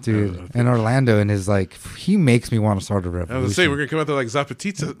don't know, Dude, and Orlando and his like, he makes me want to start a I revolution. was gonna say we're gonna come out there like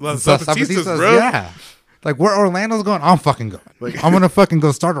Zapatistas, Zapatistas, bro. yeah. Like, where Orlando's going, I'm fucking going. Like- I'm gonna fucking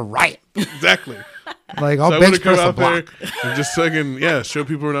go start a riot. Exactly. Like, So I'll I want to bench come press a out there block. and just fucking show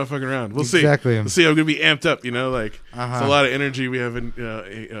people we're not fucking around. We'll Exactly. see. We'll see. I'm gonna be amped up. You know, like it's Uh-huh. a lot of energy we haven't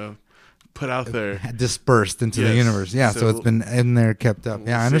put out there. Dispersed into the Yes. universe. Yeah, so it's been in there, kept up.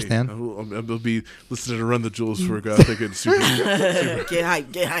 Yeah, I We'll see. understand. I'll be listening to Run the Jewels before I go out there getting super. Get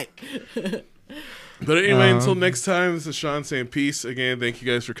hype. But anyway, until next time, this is Sean saying peace. Again, thank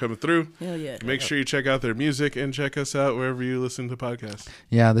you guys for coming through. Hell yeah. Make sure you check out their music and check us out wherever you listen to podcasts.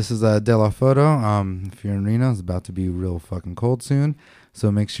 Yeah, this is De La Foto. If you're in Reno, it's about to be real fucking cold soon.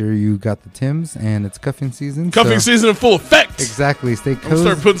 So make sure you got the Timbs, and it's cuffing season. Cuffing so season in full effect. Exactly. Stay I'm gonna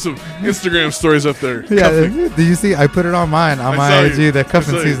start cozy. putting some Instagram stories up there. Yeah, Cuffing. do you see? I put it on mine, on I my saw IG. you. The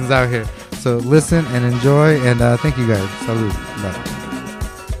cuffing I saw you. season's out here. So listen and enjoy, and thank you guys. Salud. Bye.